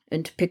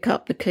 and to pick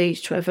up the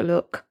keys to have a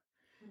look.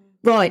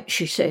 Right,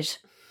 she says.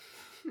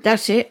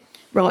 That's it.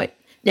 Right.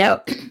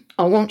 Now,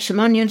 I want some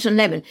onions and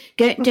lemon.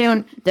 Get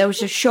down. There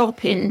was a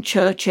shop in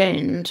Church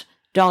End,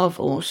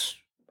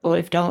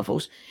 Olive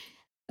Darvels.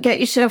 Get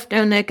yourself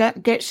down there,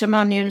 get some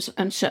onions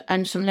and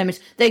some lemons.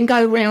 Then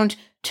go round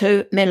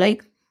to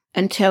Millie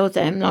and tell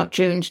them,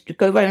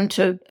 go round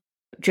to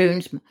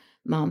June's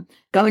mum,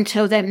 go and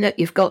tell them that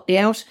you've got the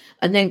house,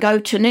 and then go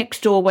to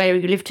next door where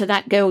you live to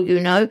that girl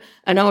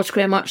and ask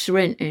her how much the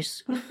rent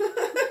is.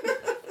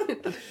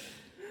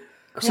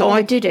 So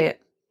I did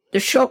it. The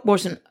shop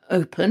wasn't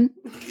open.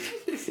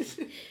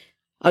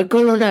 I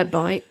got on her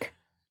bike.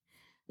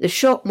 The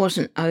shop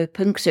wasn't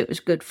open because it was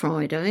Good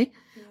Friday.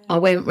 Yeah. I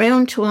went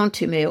round to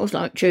Auntie Mills,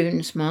 like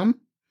June's mum,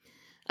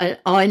 and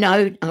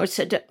I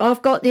said,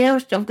 I've got the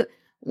house.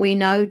 We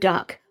know,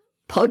 Duck.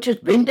 Podge has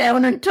been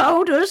down and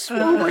told us.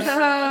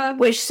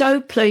 We're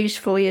so pleased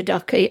for you,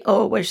 Ducky.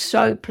 Oh, we're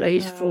so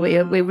pleased for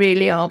you. We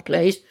really are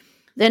pleased.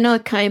 Then I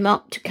came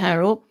up to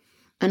Carol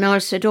and I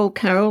said, oh,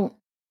 Carol,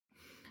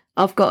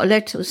 I've got a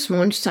letter this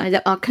morning to say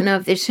that I can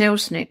have this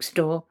house next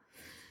door.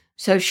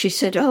 So she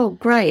said, oh,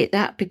 great,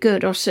 that'd be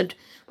good. I said,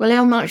 well,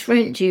 how much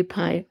rent do you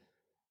pay?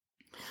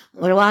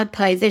 Well, I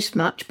pay this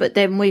much, but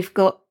then we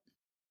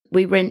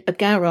rent a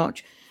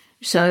garage.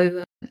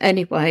 So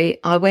anyway,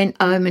 I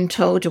went home and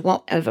told her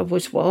whatever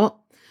was what.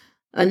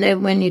 And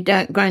then when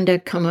your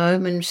granddad come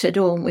home and said,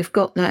 oh, we've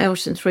got the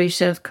house in 3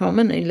 South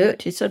Common, he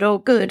looked, he said, oh,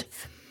 good,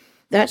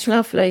 that's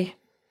lovely.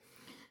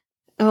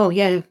 Oh,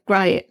 yeah,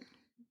 great.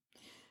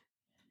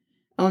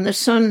 On the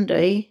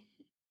Sunday,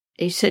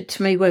 he said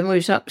to me when we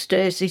was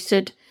upstairs, he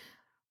said,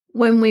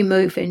 when we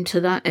move into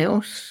that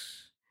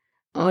house,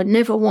 I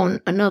never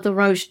want another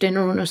roast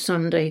dinner on a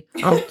Sunday.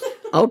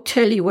 I'll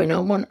tell you when I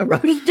want a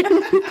roast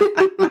dinner.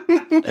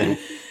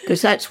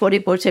 Because that's what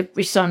it was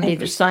every Sunday,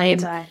 the same.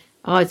 Day.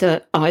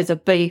 Either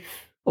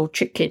beef or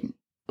chicken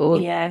or,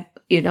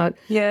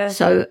 Yeah.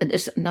 So,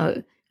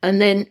 no.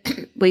 And then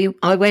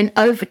I went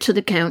over to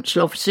the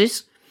council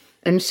offices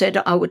and said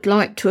I would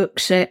like to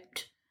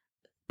accept,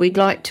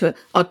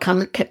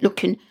 kept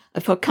looking,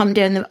 if I come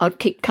down, I'd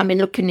keep coming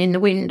looking in the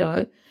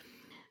window.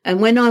 And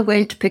when I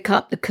went to pick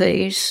up the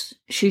keys,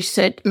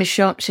 Miss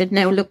Sharp said,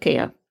 now look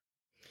here.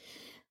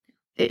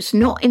 It's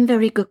not in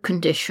very good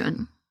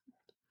condition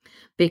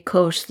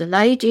because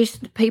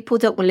the people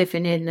that were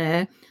living in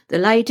there, the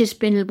lady's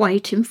been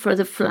waiting for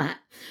the flat.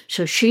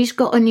 So she's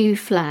got a new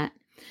flat.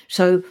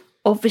 So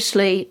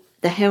obviously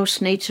the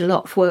house needs a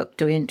lot of work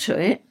doing to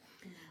it.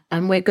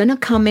 And we're going to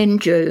come in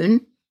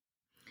June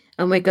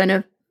and we're going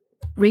to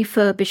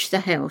refurbish the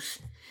house.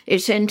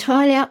 It's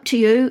entirely up to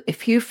you.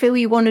 If you feel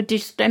you want to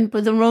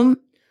distemper the room,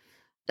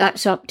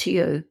 that's up to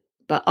you.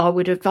 But I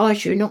would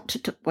advise you not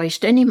to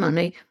waste any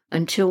money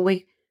until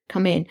we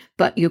come in.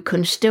 But you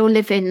can still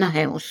live in the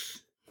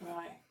house.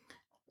 Right.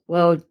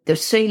 Well, the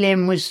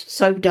ceiling was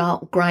so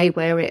dark grey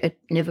where it had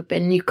never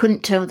been. You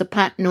couldn't tell the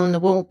pattern on the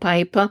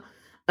wallpaper.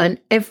 And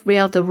every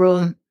other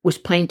room was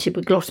painted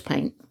with gloss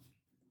paint.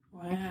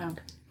 Wow.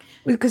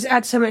 Because it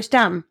had so much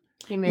damp.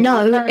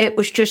 No, it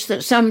was just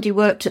that somebody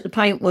worked at the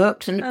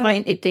paintworks and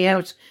painted the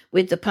house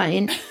with the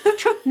paint.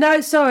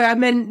 No, sorry, I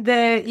meant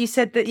you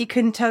said that you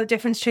couldn't tell the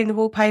difference between the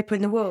wallpaper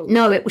and the wall.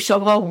 No, it was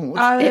so old.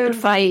 It had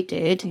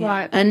faded.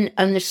 Right.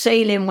 And the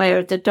ceiling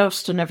where the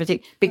dust and everything,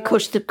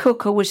 because the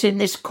cooker was in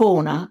this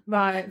corner.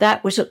 Right.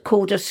 That was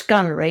called a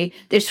scullery.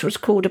 This was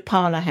called a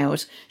parlour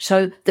house.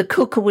 So the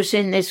cooker was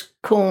in this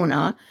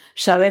corner,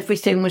 so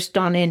everything was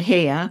done in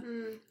here.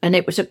 And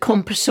it was a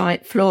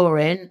composite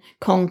flooring,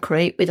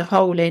 concrete with a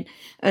hole in.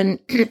 And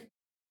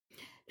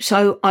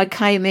so I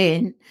came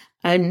in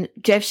and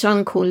Jeff's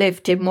uncle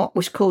lived in what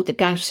was called the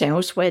gas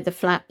house where the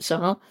flats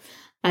are.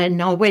 And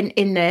I went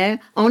in there.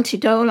 Auntie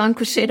Dole,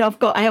 Uncle said, I've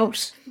got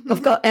house.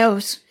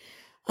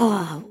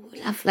 Oh,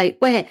 lovely.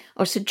 Where?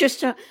 I said,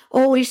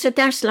 he said,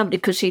 that's lovely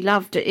because he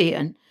loved it,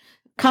 Ian.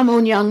 Come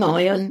on, young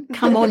Iron.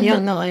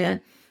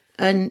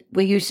 And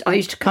I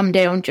used to come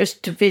down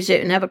just to visit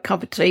and have a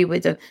cup of tea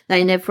with them.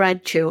 They never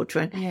had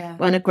children. Yeah.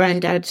 One of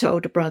Granddad's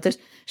older brothers.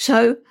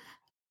 So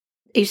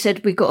he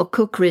said, we got a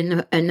cooker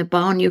in the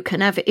barn. You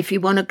can have it if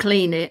you want to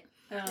clean it.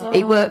 Oh,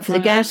 he worked for the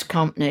gas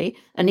company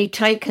and he'd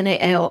taken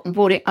it out and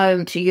brought it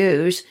home to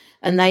use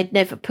and they'd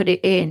never put it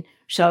in.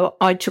 So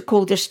I took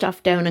all the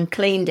stuff down and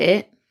cleaned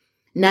it.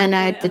 Nana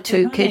had the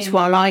 2 kids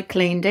while I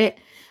cleaned it.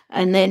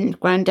 And then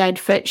Grandad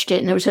fetched it,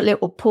 and there was a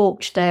little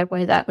porch there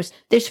where that was.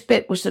 This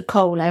bit was the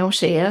coal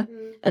house here,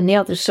 and the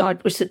other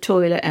side was the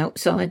toilet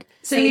outside.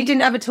 So you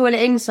didn't have a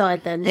toilet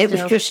inside then? It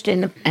was just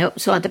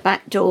outside the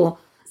back door.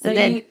 So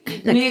and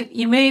then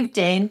you moved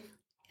in.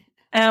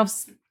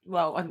 Alf,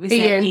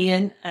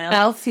 Ian.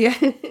 Alf, yeah.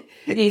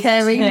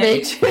 Caring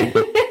bitch.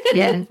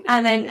 Yeah.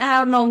 And then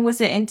how long was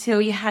it until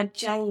you had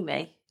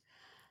Jamie?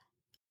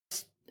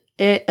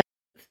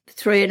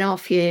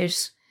 3.5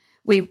 years.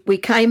 We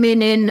came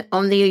in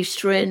on the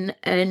Easter in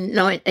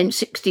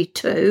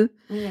 1962,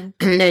 and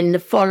then the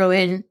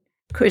following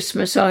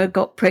Christmas I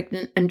got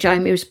pregnant and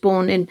Jamie was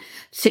born in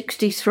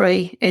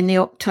 63 in the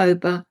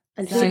October.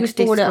 And he was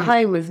born at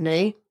home, wasn't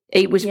he?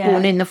 He was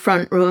born in the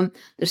front room,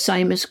 the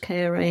same as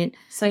Carrie.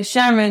 So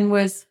Sharon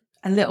was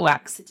a little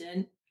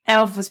accident.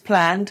 Elf was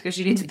planned because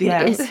you needed the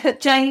house.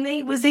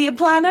 Jamie, was he a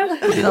planner?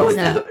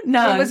 No.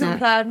 No, it wasn't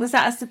planned. Was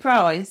that a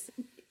surprise?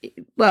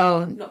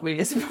 Well, Not really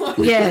a surprise.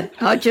 yeah,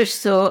 I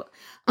just thought,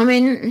 I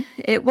mean,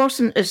 it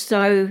wasn't as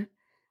though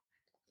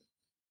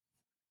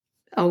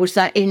I was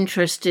that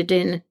interested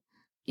in,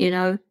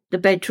 the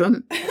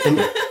bedroom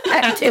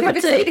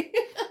activity.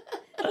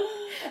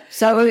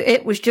 So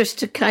it was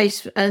just a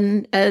case,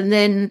 and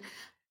then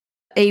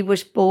he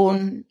was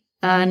born,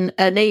 and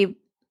he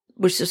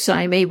was the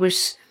same. He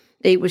was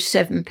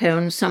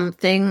 £7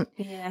 something,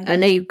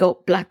 and he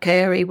got black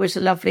hair. He was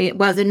lovely.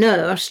 Well, the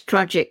nurse,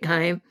 tragic,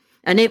 came,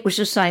 and it was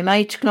the same.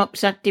 8 o'clock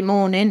Saturday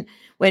morning,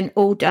 went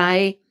all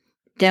day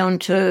down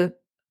to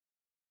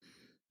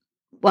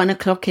 1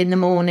 o'clock in the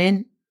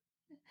morning.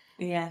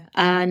 Yeah,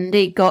 and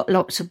he got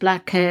lots of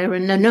black hair.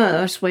 And the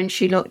nurse, when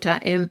she looked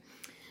at him,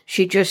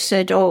 she just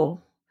said,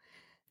 "Oh,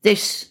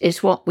 this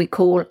is what we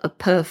call a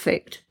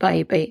perfect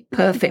baby,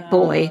 perfect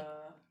boy."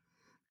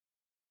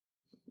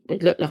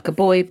 It looked like a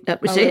boy,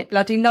 that was it.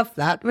 Bloody loved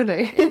that,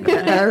 wouldn't he?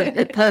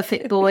 A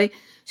perfect boy.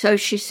 So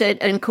she said,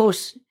 and of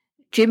course,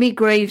 Jimmy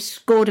Greaves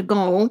scored a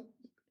goal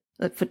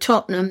for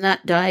Tottenham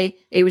that day.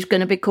 He was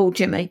going to be called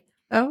Jimmy.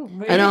 Oh,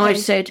 really? And I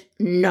said,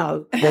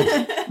 no.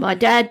 My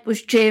dad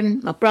was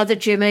Jim, my brother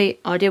Jimmy.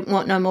 I didn't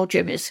want no more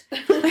Jimmys.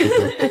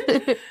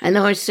 And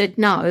I said,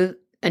 no.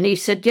 And he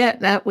said,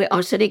 yeah.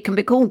 I said, he can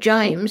be called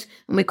James,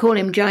 and we call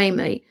him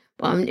Jamie,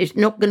 but it's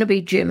not going to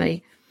be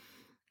Jimmy.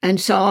 And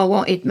so I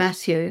wanted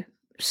Matthew.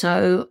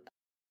 So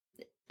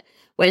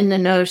when the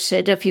nurse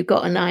said, have you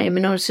got a name?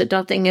 And I said,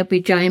 I think it'll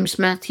be James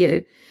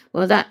Matthew.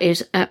 Well, that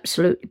is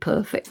absolutely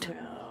perfect.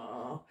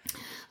 Oh.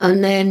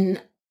 And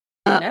then...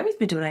 no, his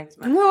middle name's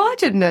Matt. No, I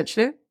didn't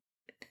actually.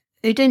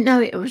 He didn't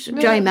know it was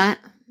J-Matt.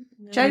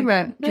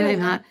 J-Matt.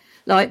 J-Matt.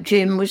 Like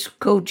Jim was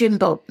called Jim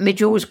Bob.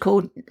 Midgel was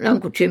called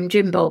Uncle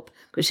Jim Bob,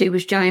 because he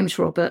was James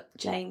Robert.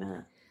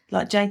 J-Matt.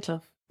 Like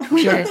J-Clough.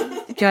 Yeah,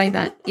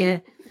 J-Matt, yeah.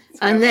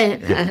 And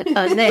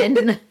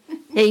then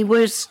he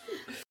was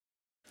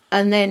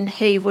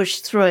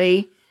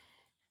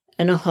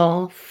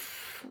 3.5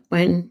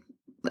 when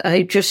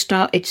he just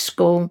started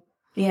school.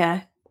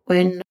 Yeah.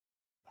 When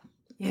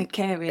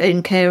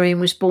Carrie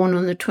was born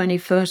on the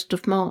 21st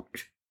of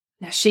March.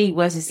 Now she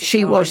was a surprise.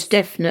 She was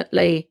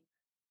definitely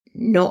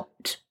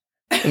not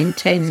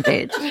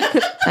intended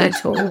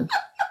at all.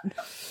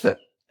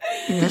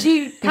 Did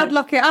you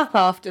padlock it up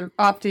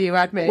after you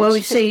had Mitch? Well,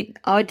 you see,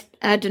 I'd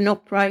had an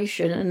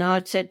operation and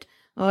I'd said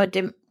I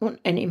didn't want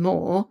any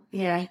more.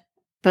 Yeah.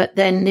 But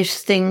then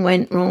this thing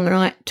went wrong and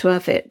I had to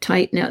have it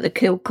taken out, the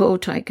kill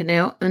cord taken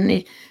out,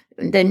 and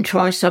then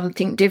try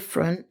something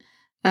different.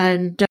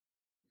 And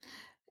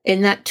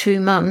in that 2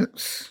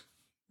 months,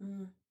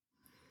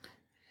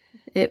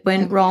 it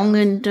went wrong,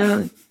 and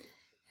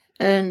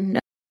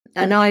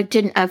I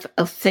didn't have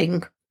a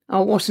thing. I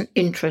wasn't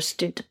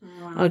interested.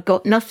 I'd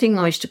got nothing.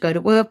 I used to go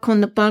to work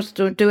on the bus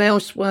or do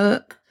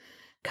housework,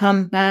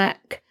 come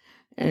back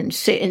and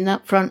sit in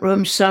that front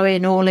room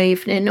sewing all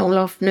evening, all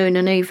afternoon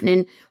and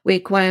evening,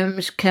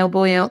 wigwams,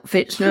 cowboy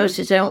outfits,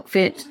 nurses'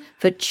 outfits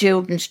for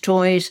children's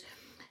toys,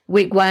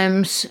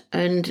 wigwams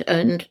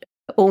and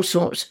all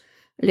sorts,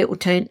 little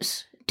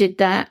tents. Did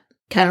that.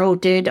 Carol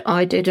did,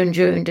 I did, and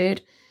June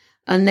did.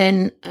 And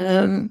then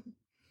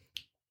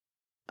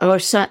I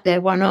sat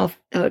there one off.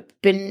 I'd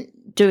been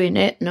doing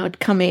it, and I'd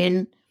come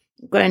in.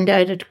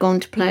 Grandad had gone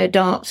to play a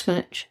darts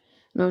match,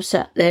 and I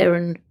sat there,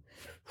 and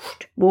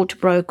water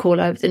broke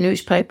all over the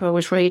newspaper I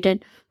was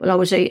reading while I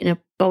was eating a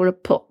bowl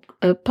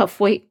of puff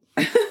wheat.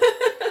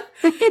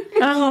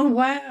 Oh,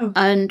 wow.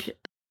 And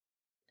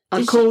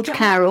I called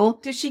Carol.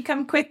 Did she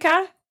come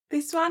quicker,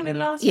 this one, the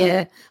last one?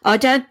 Yeah.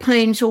 I'd had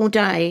pains all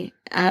day,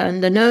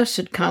 and the nurse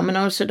had come, and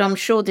I said, I'm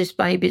sure this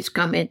baby's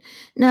coming.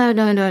 No,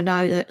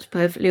 that's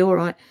perfectly all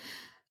right.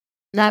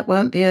 That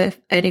won't be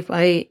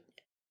anyway.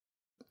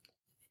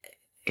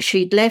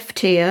 She'd left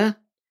here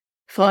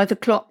 5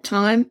 o'clock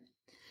time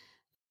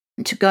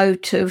to go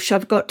to,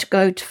 I've got to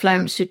go to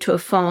Flamsey to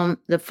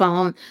the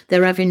farm.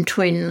 They're having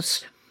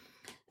twins.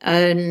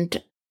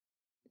 And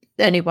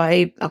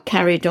anyway, I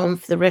carried on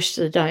for the rest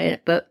of the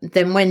day. But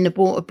then when the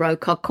water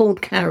broke, I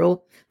called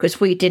Carol, because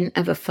we didn't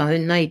have a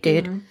phone, they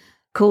did. Mm-hmm.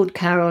 Called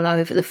Carol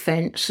over the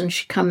fence, and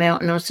she come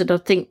out, and I said, I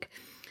think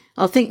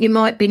you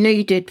might be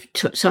needed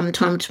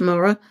sometime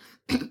tomorrow.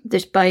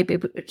 This baby,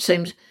 it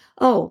seems,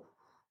 oh.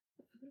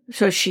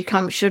 So she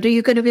comes, said, are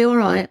you going to be all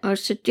right? I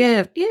said,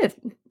 yeah.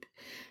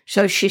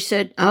 So she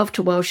said,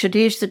 after a while, she said,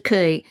 here's the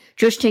key,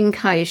 just in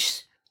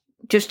case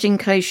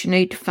you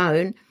need to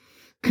phone,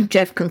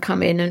 Jeff can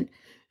come in. And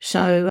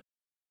so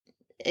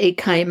he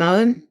came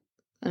home,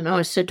 and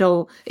I said,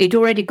 oh, he'd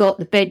already got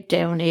the bed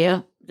down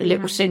here, the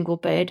little single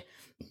bed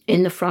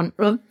in the front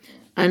room.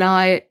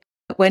 And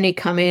when he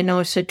come in,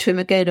 I said to him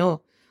again,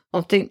 oh, I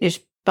think this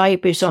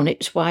baby's on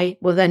its way.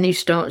 Well, then he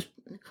starts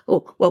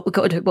Oh, what we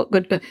got to do, what we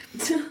got to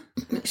do.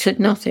 I said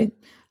nothing.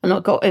 And I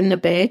got in the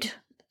bed.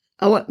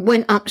 I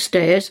went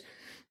upstairs.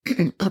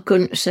 I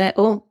couldn't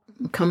settle.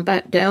 Come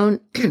back down.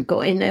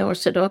 Got in there. I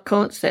said, I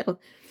can't settle.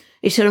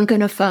 He said, I'm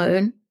going to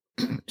phone.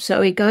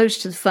 So he goes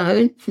to the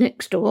phone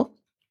next door.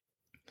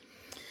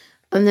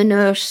 And the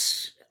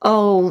nurse,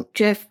 oh,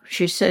 Jeff,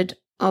 she said,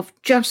 I've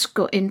just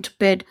got into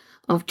bed.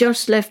 I've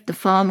just left the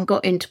farm and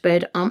got into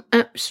bed. I'm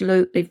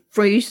absolutely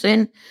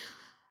freezing.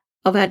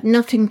 I've had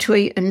nothing to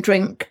eat and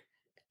drink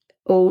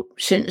all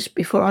since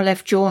before I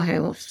left your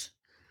house.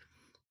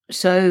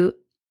 So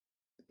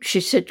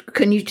she said,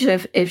 can you tell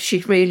if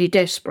she's really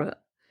desperate?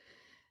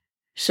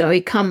 So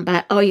he come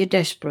back, are you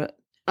desperate?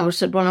 I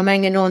said, well, I'm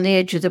hanging on the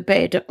edge of the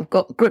bed. I've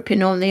got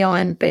gripping on the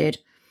iron bed.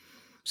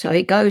 So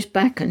he goes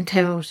back and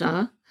tells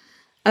her,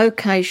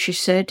 okay, she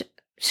said,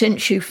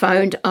 since you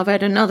phoned, I've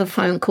had another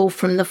phone call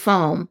from the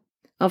farm.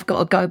 I've got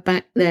to go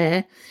back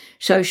there.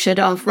 So she said,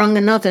 I've rung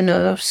another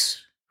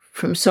nurse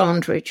from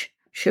Sandridge.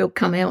 She'll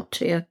come out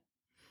to you.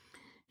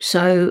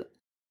 So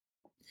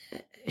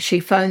she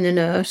phoned the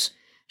nurse.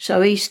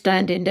 So he's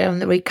standing down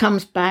there. He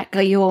comes back.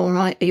 Are you all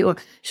right? Are you all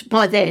right? So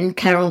by then,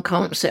 Carol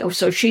can't settle,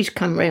 so she's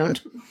come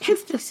round.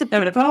 It's a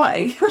bit of a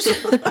party.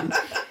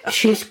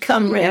 She's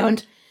come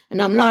round,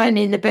 and I'm lying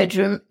in the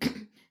bedroom.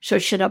 So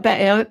she said, I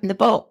better open the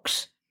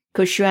box,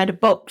 because she had a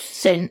box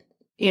sent,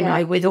 you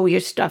know, with all your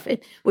stuff in.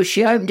 Well,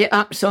 she opened it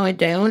upside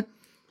down.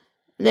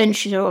 Then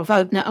she said, oh, I've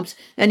opened it up.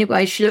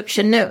 Anyway, she looked,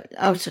 she knew.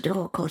 I said,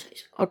 oh, God,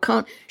 I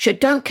can't. She said,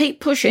 don't keep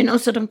pushing. I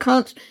said, I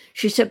can't.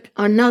 She said,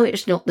 I know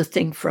it's not the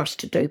thing for us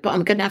to do, but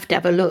I'm going to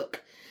have a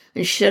look.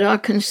 And she said, I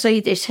can see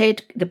this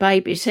head, the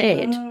baby's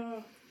head.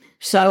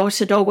 So I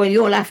said, oh, well,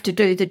 you'll have to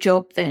do the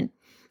job then.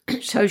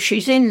 So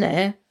she's in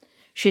there.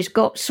 She's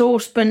got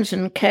saucepans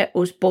and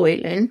kettles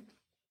boiling.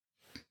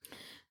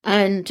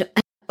 And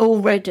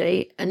all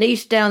ready. And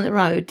he's down the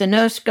road. The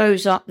nurse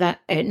goes up that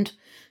end.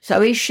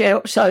 So he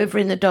shouts over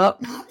in the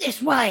dark, not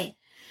this way.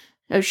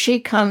 So she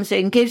comes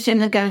in, gives him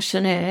the gas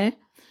and air.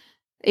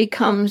 He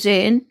comes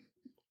in,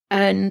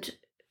 and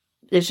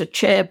there's a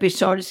chair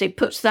beside us. He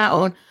puts that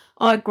on.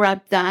 I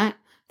grab that.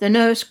 The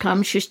nurse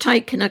comes. She's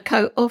taken her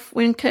coat off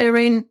when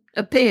Karen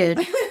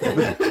appeared.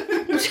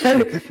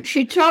 So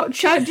she showed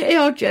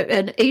it,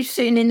 and he's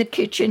sitting in the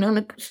kitchen on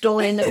a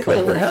stool in the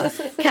corner.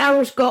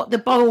 Carol's got the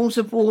bowls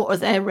of water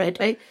there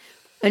ready.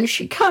 And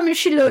she come and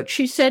she looked.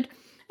 She said,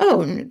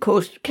 oh, and of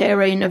course,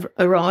 Karen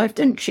arrived,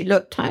 and she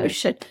looked at her. She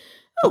said,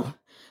 oh,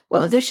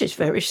 well, this is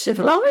very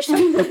civilised.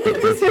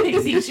 It's an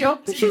easy job.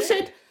 She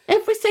said,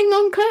 everything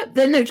on cap.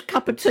 Then there's a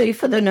cup of tea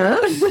for the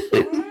nurse.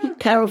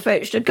 Carol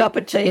fetched a cup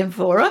of tea in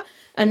for her,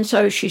 and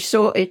so she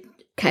sorted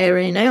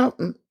Karen out,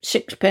 and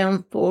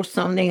 £6 for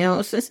something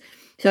else.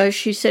 So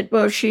she said,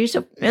 well, she's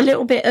a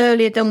little bit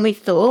earlier than we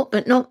thought,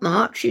 but not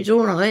much. She's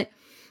all right.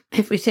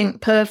 Everything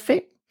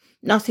perfect.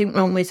 Nothing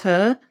wrong with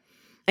her.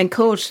 And of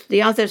course,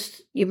 the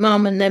others, your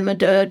mum and them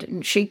had heard,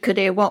 and she could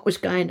hear what was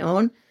going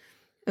on.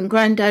 And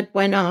Grandad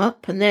went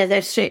up, and there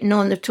they're sitting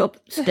on the top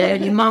stair,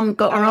 and your mum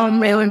got her arm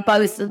round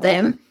both of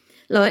them,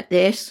 like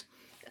this.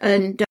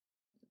 And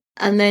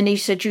then he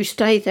said, you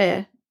stay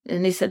there.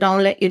 And he said,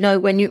 I'll let you know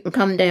when you can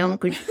come down,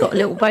 because you've got a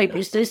little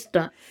baby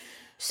sister.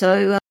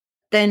 So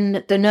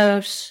then the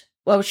nurse,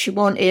 well, she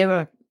wasn't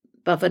here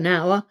above an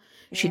hour.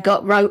 She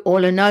wrote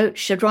all her notes.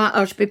 She said, right,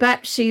 I'll be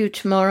back to see you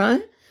tomorrow.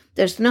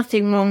 There's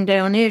nothing wrong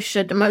down here. She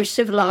said, the most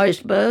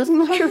civilised birth.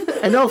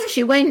 And off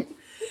she went.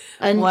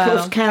 And of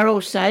course,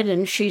 Carol said,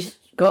 and she's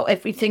got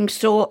everything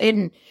sorted,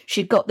 and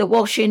she'd got the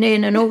washing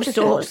in and all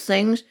sorts of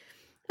things.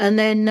 And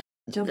then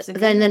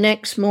the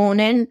next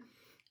morning,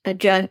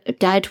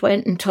 Dad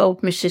went and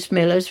told Mrs.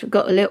 Millers, we've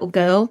got a little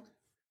girl.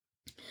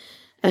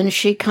 And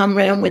she come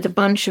round with a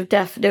bunch of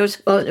daffodils,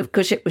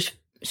 because it was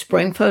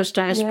spring, first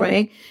day of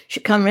spring. She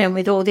come round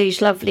with all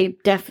these lovely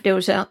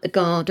daffodils out the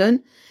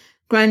garden.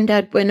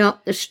 Grandad went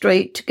up the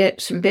street to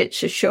get some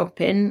bits of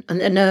shopping,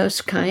 and the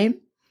nurse came,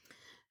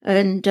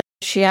 and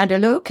she had a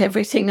look.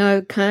 Everything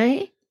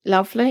okay?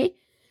 Lovely.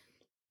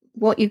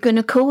 What you going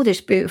to call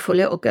this beautiful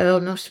little girl?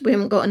 And I said, we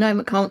haven't got a name.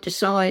 I can't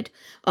decide.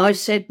 I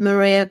said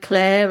Maria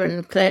Claire,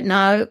 and Claire,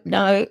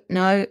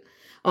 no.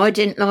 I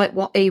didn't like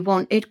what he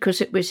wanted,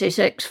 because it was his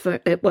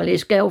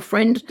his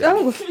girlfriend.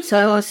 Oh.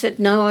 So I said,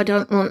 no, I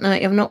don't want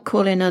that. I'm not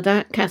calling her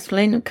that.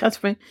 Catherine.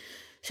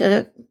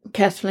 So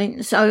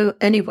Kathleen. So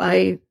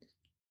anyway,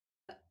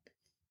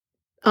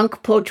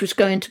 Uncle Podge was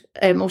going to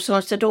Emil, so I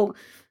said, oh,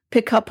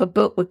 pick up a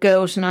book with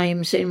girls'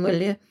 names in,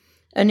 will you?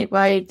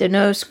 Anyway, the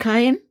nurse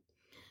came,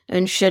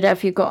 and she said,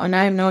 have you got a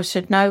name? And I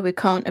said, no, we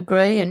can't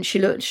agree. And she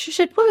looked, she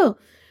said, well,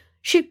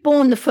 she's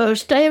born the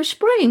first day of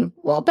spring.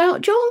 What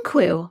about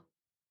jonquil?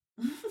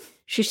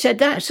 She said,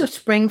 that's a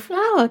spring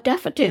flower,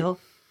 daffodil.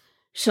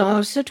 So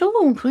I said,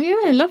 oh,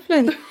 yeah,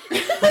 lovely. Well,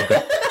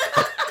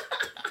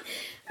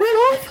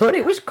 I thought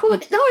it was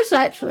quite nice,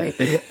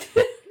 actually.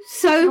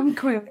 So,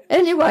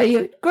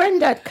 anyway,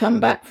 Grandad come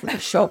back from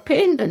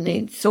shopping, and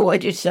he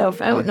sorted himself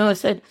out, and I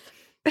said,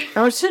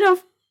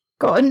 I've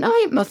got a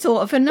name. I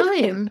thought of a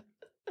name.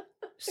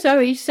 So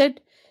he said,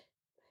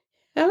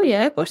 oh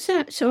yeah, what's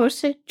that? So I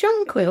said,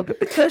 jonquil, but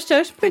the first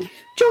husband,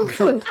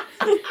 jonquil.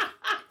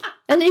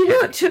 And he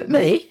looked at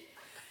me,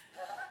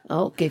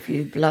 I'll give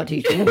you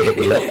bloody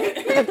jonquil.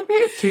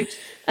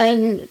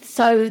 And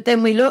so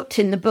then we looked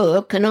in the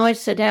book and I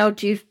said, how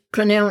do you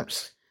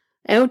pronounce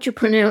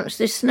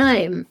this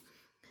name?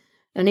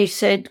 And he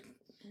said,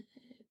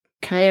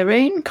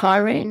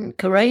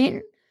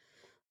 Kyrene.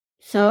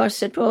 So I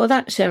said, well,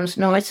 that sounds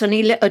nice. And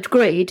he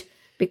agreed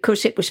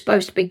because it was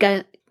supposed to be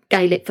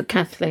Gaelic for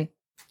Kathleen.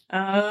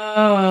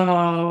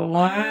 Oh,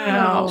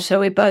 wow. So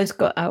we both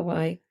got our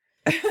way.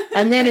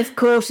 And then, of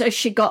course, as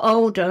she got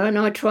older and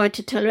I tried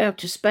to tell her how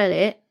to spell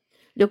it,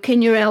 look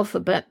in your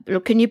alphabet,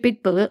 look in your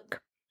big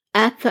book,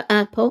 A for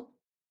apple,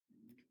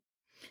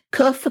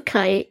 K for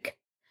cake,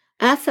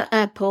 A for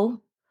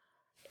apple,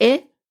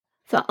 I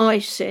for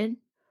icing,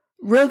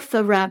 R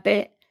for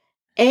rabbit,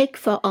 egg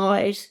for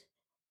eyes,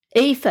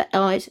 E for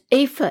eyes,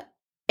 E for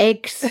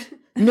eggs,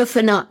 N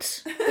for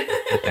nuts.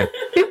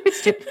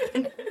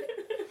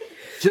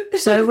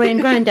 So when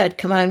Grandad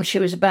came home, she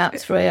was about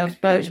 3, I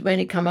suppose. When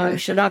he came home,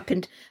 she said, I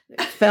can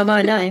spell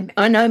my name.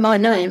 I know my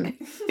name.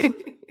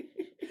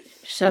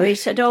 So he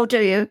said, oh,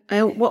 do you?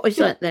 What was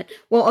that then?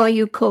 What are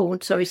you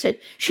called? So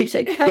she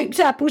said, cakes,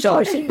 apples,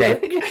 icing,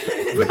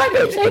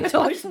 rabbits, eggs,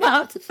 ice,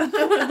 nuts.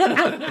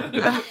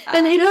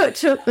 And he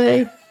looked at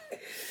me.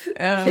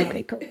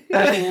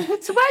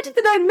 So where did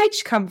the name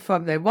Midge come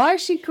from, though? Why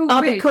is she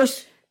called Midge?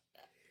 Because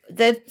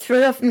the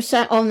 3 of them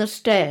sat on the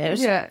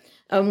stairs. Yeah.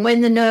 And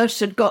when the nurse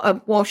had got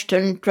her washed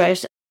and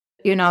dressed,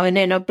 and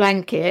in a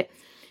blanket,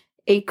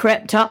 he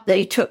crept up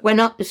there, went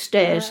up the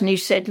stairs and he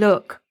said,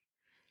 look,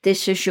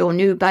 this is your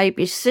new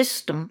baby's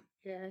system.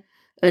 Yeah.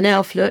 And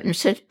Alf looked and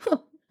said,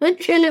 oh,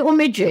 aren't you a little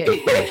midget?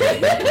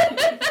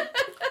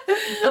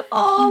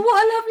 Oh,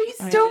 what a lovely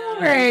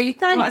story.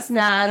 Thanks,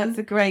 Nan. That's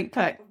a great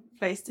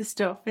place to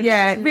stop.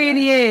 Yeah, it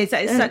really is.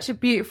 That is such a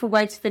beautiful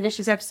way to finish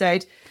this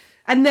episode.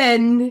 And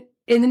then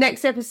in the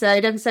next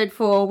episode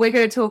 4, we're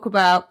going to talk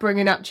about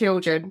bringing up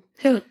children.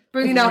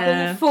 Bringing up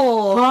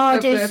all 4.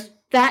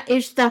 That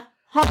is the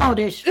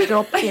hardest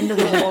job in the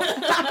world.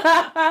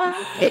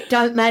 It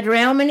don't matter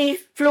how many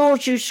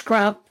floors you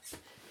scrub,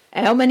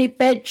 how many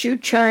beds you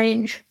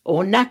change,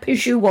 or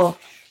nappies you wash.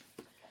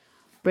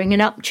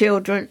 Bringing up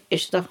children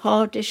is the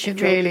hardest job.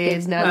 It really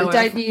is now. Well,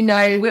 don't you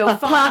know? We'll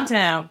find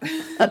out.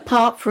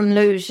 Apart from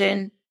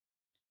losing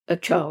a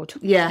child.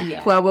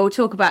 Yeah. Well, we'll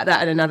talk about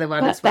that in another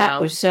one as well.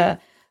 That was...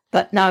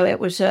 But no, it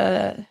was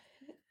 4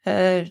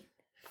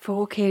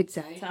 kids,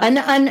 eh?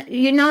 And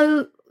you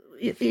know,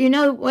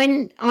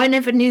 when I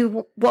never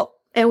knew what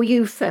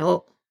you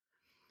felt.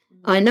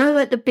 I know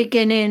at the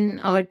beginning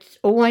I'd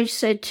always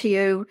said to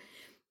you,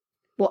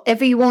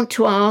 whatever you want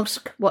to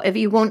ask, whatever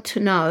you want to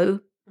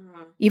know,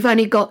 you've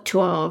only got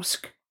to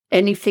ask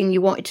anything you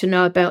wanted to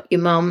know about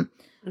your mum,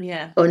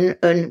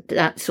 and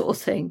that sort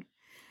of thing.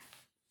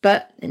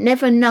 But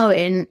never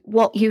knowing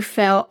what you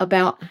felt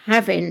about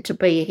having to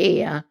be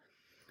here.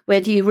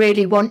 Whether you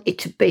really wanted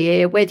to be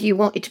here, whether you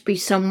wanted to be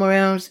somewhere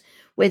else,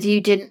 whether you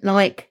didn't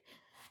like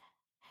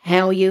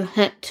how you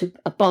had to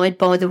abide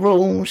by the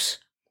rules,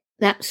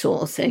 that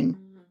sort of thing.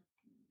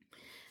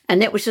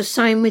 And it was the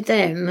same with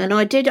them. And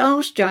I did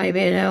ask Jamie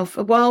and Alf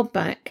a while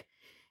back,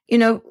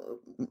 how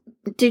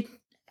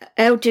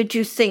did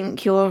you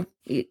think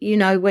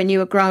when you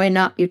were growing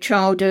up, your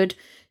childhood,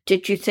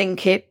 did you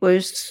think it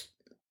was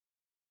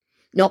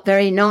not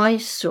very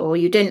nice, or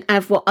you didn't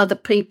have what other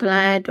people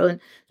had, or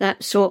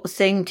that sort of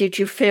thing? Did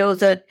you feel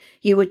that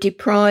you were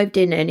deprived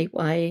in any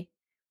way?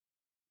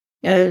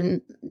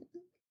 And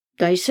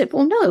they said,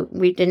 well, no,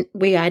 we didn't.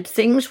 We had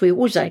things. We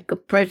always had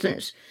good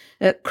presents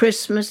at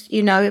Christmas.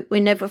 We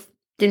never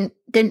didn't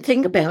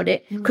think about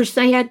it because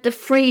they had the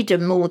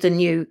freedom more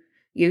than you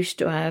used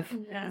to have.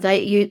 Yeah.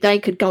 They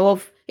could go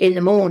off in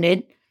the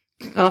morning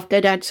after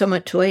they'd had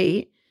something to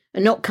eat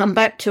and not come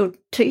back till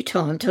tea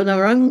time till they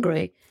were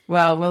hungry.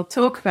 Well, we'll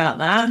talk about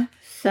that.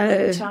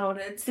 So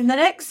childhoods in the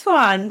next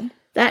one.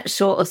 That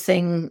sort of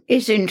thing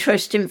is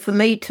interesting for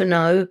me to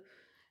know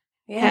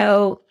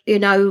how,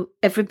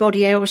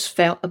 everybody else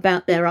felt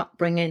about their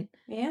upbringing.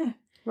 Yeah.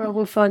 Well,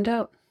 we'll find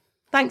out.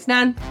 Thanks,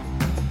 Nan.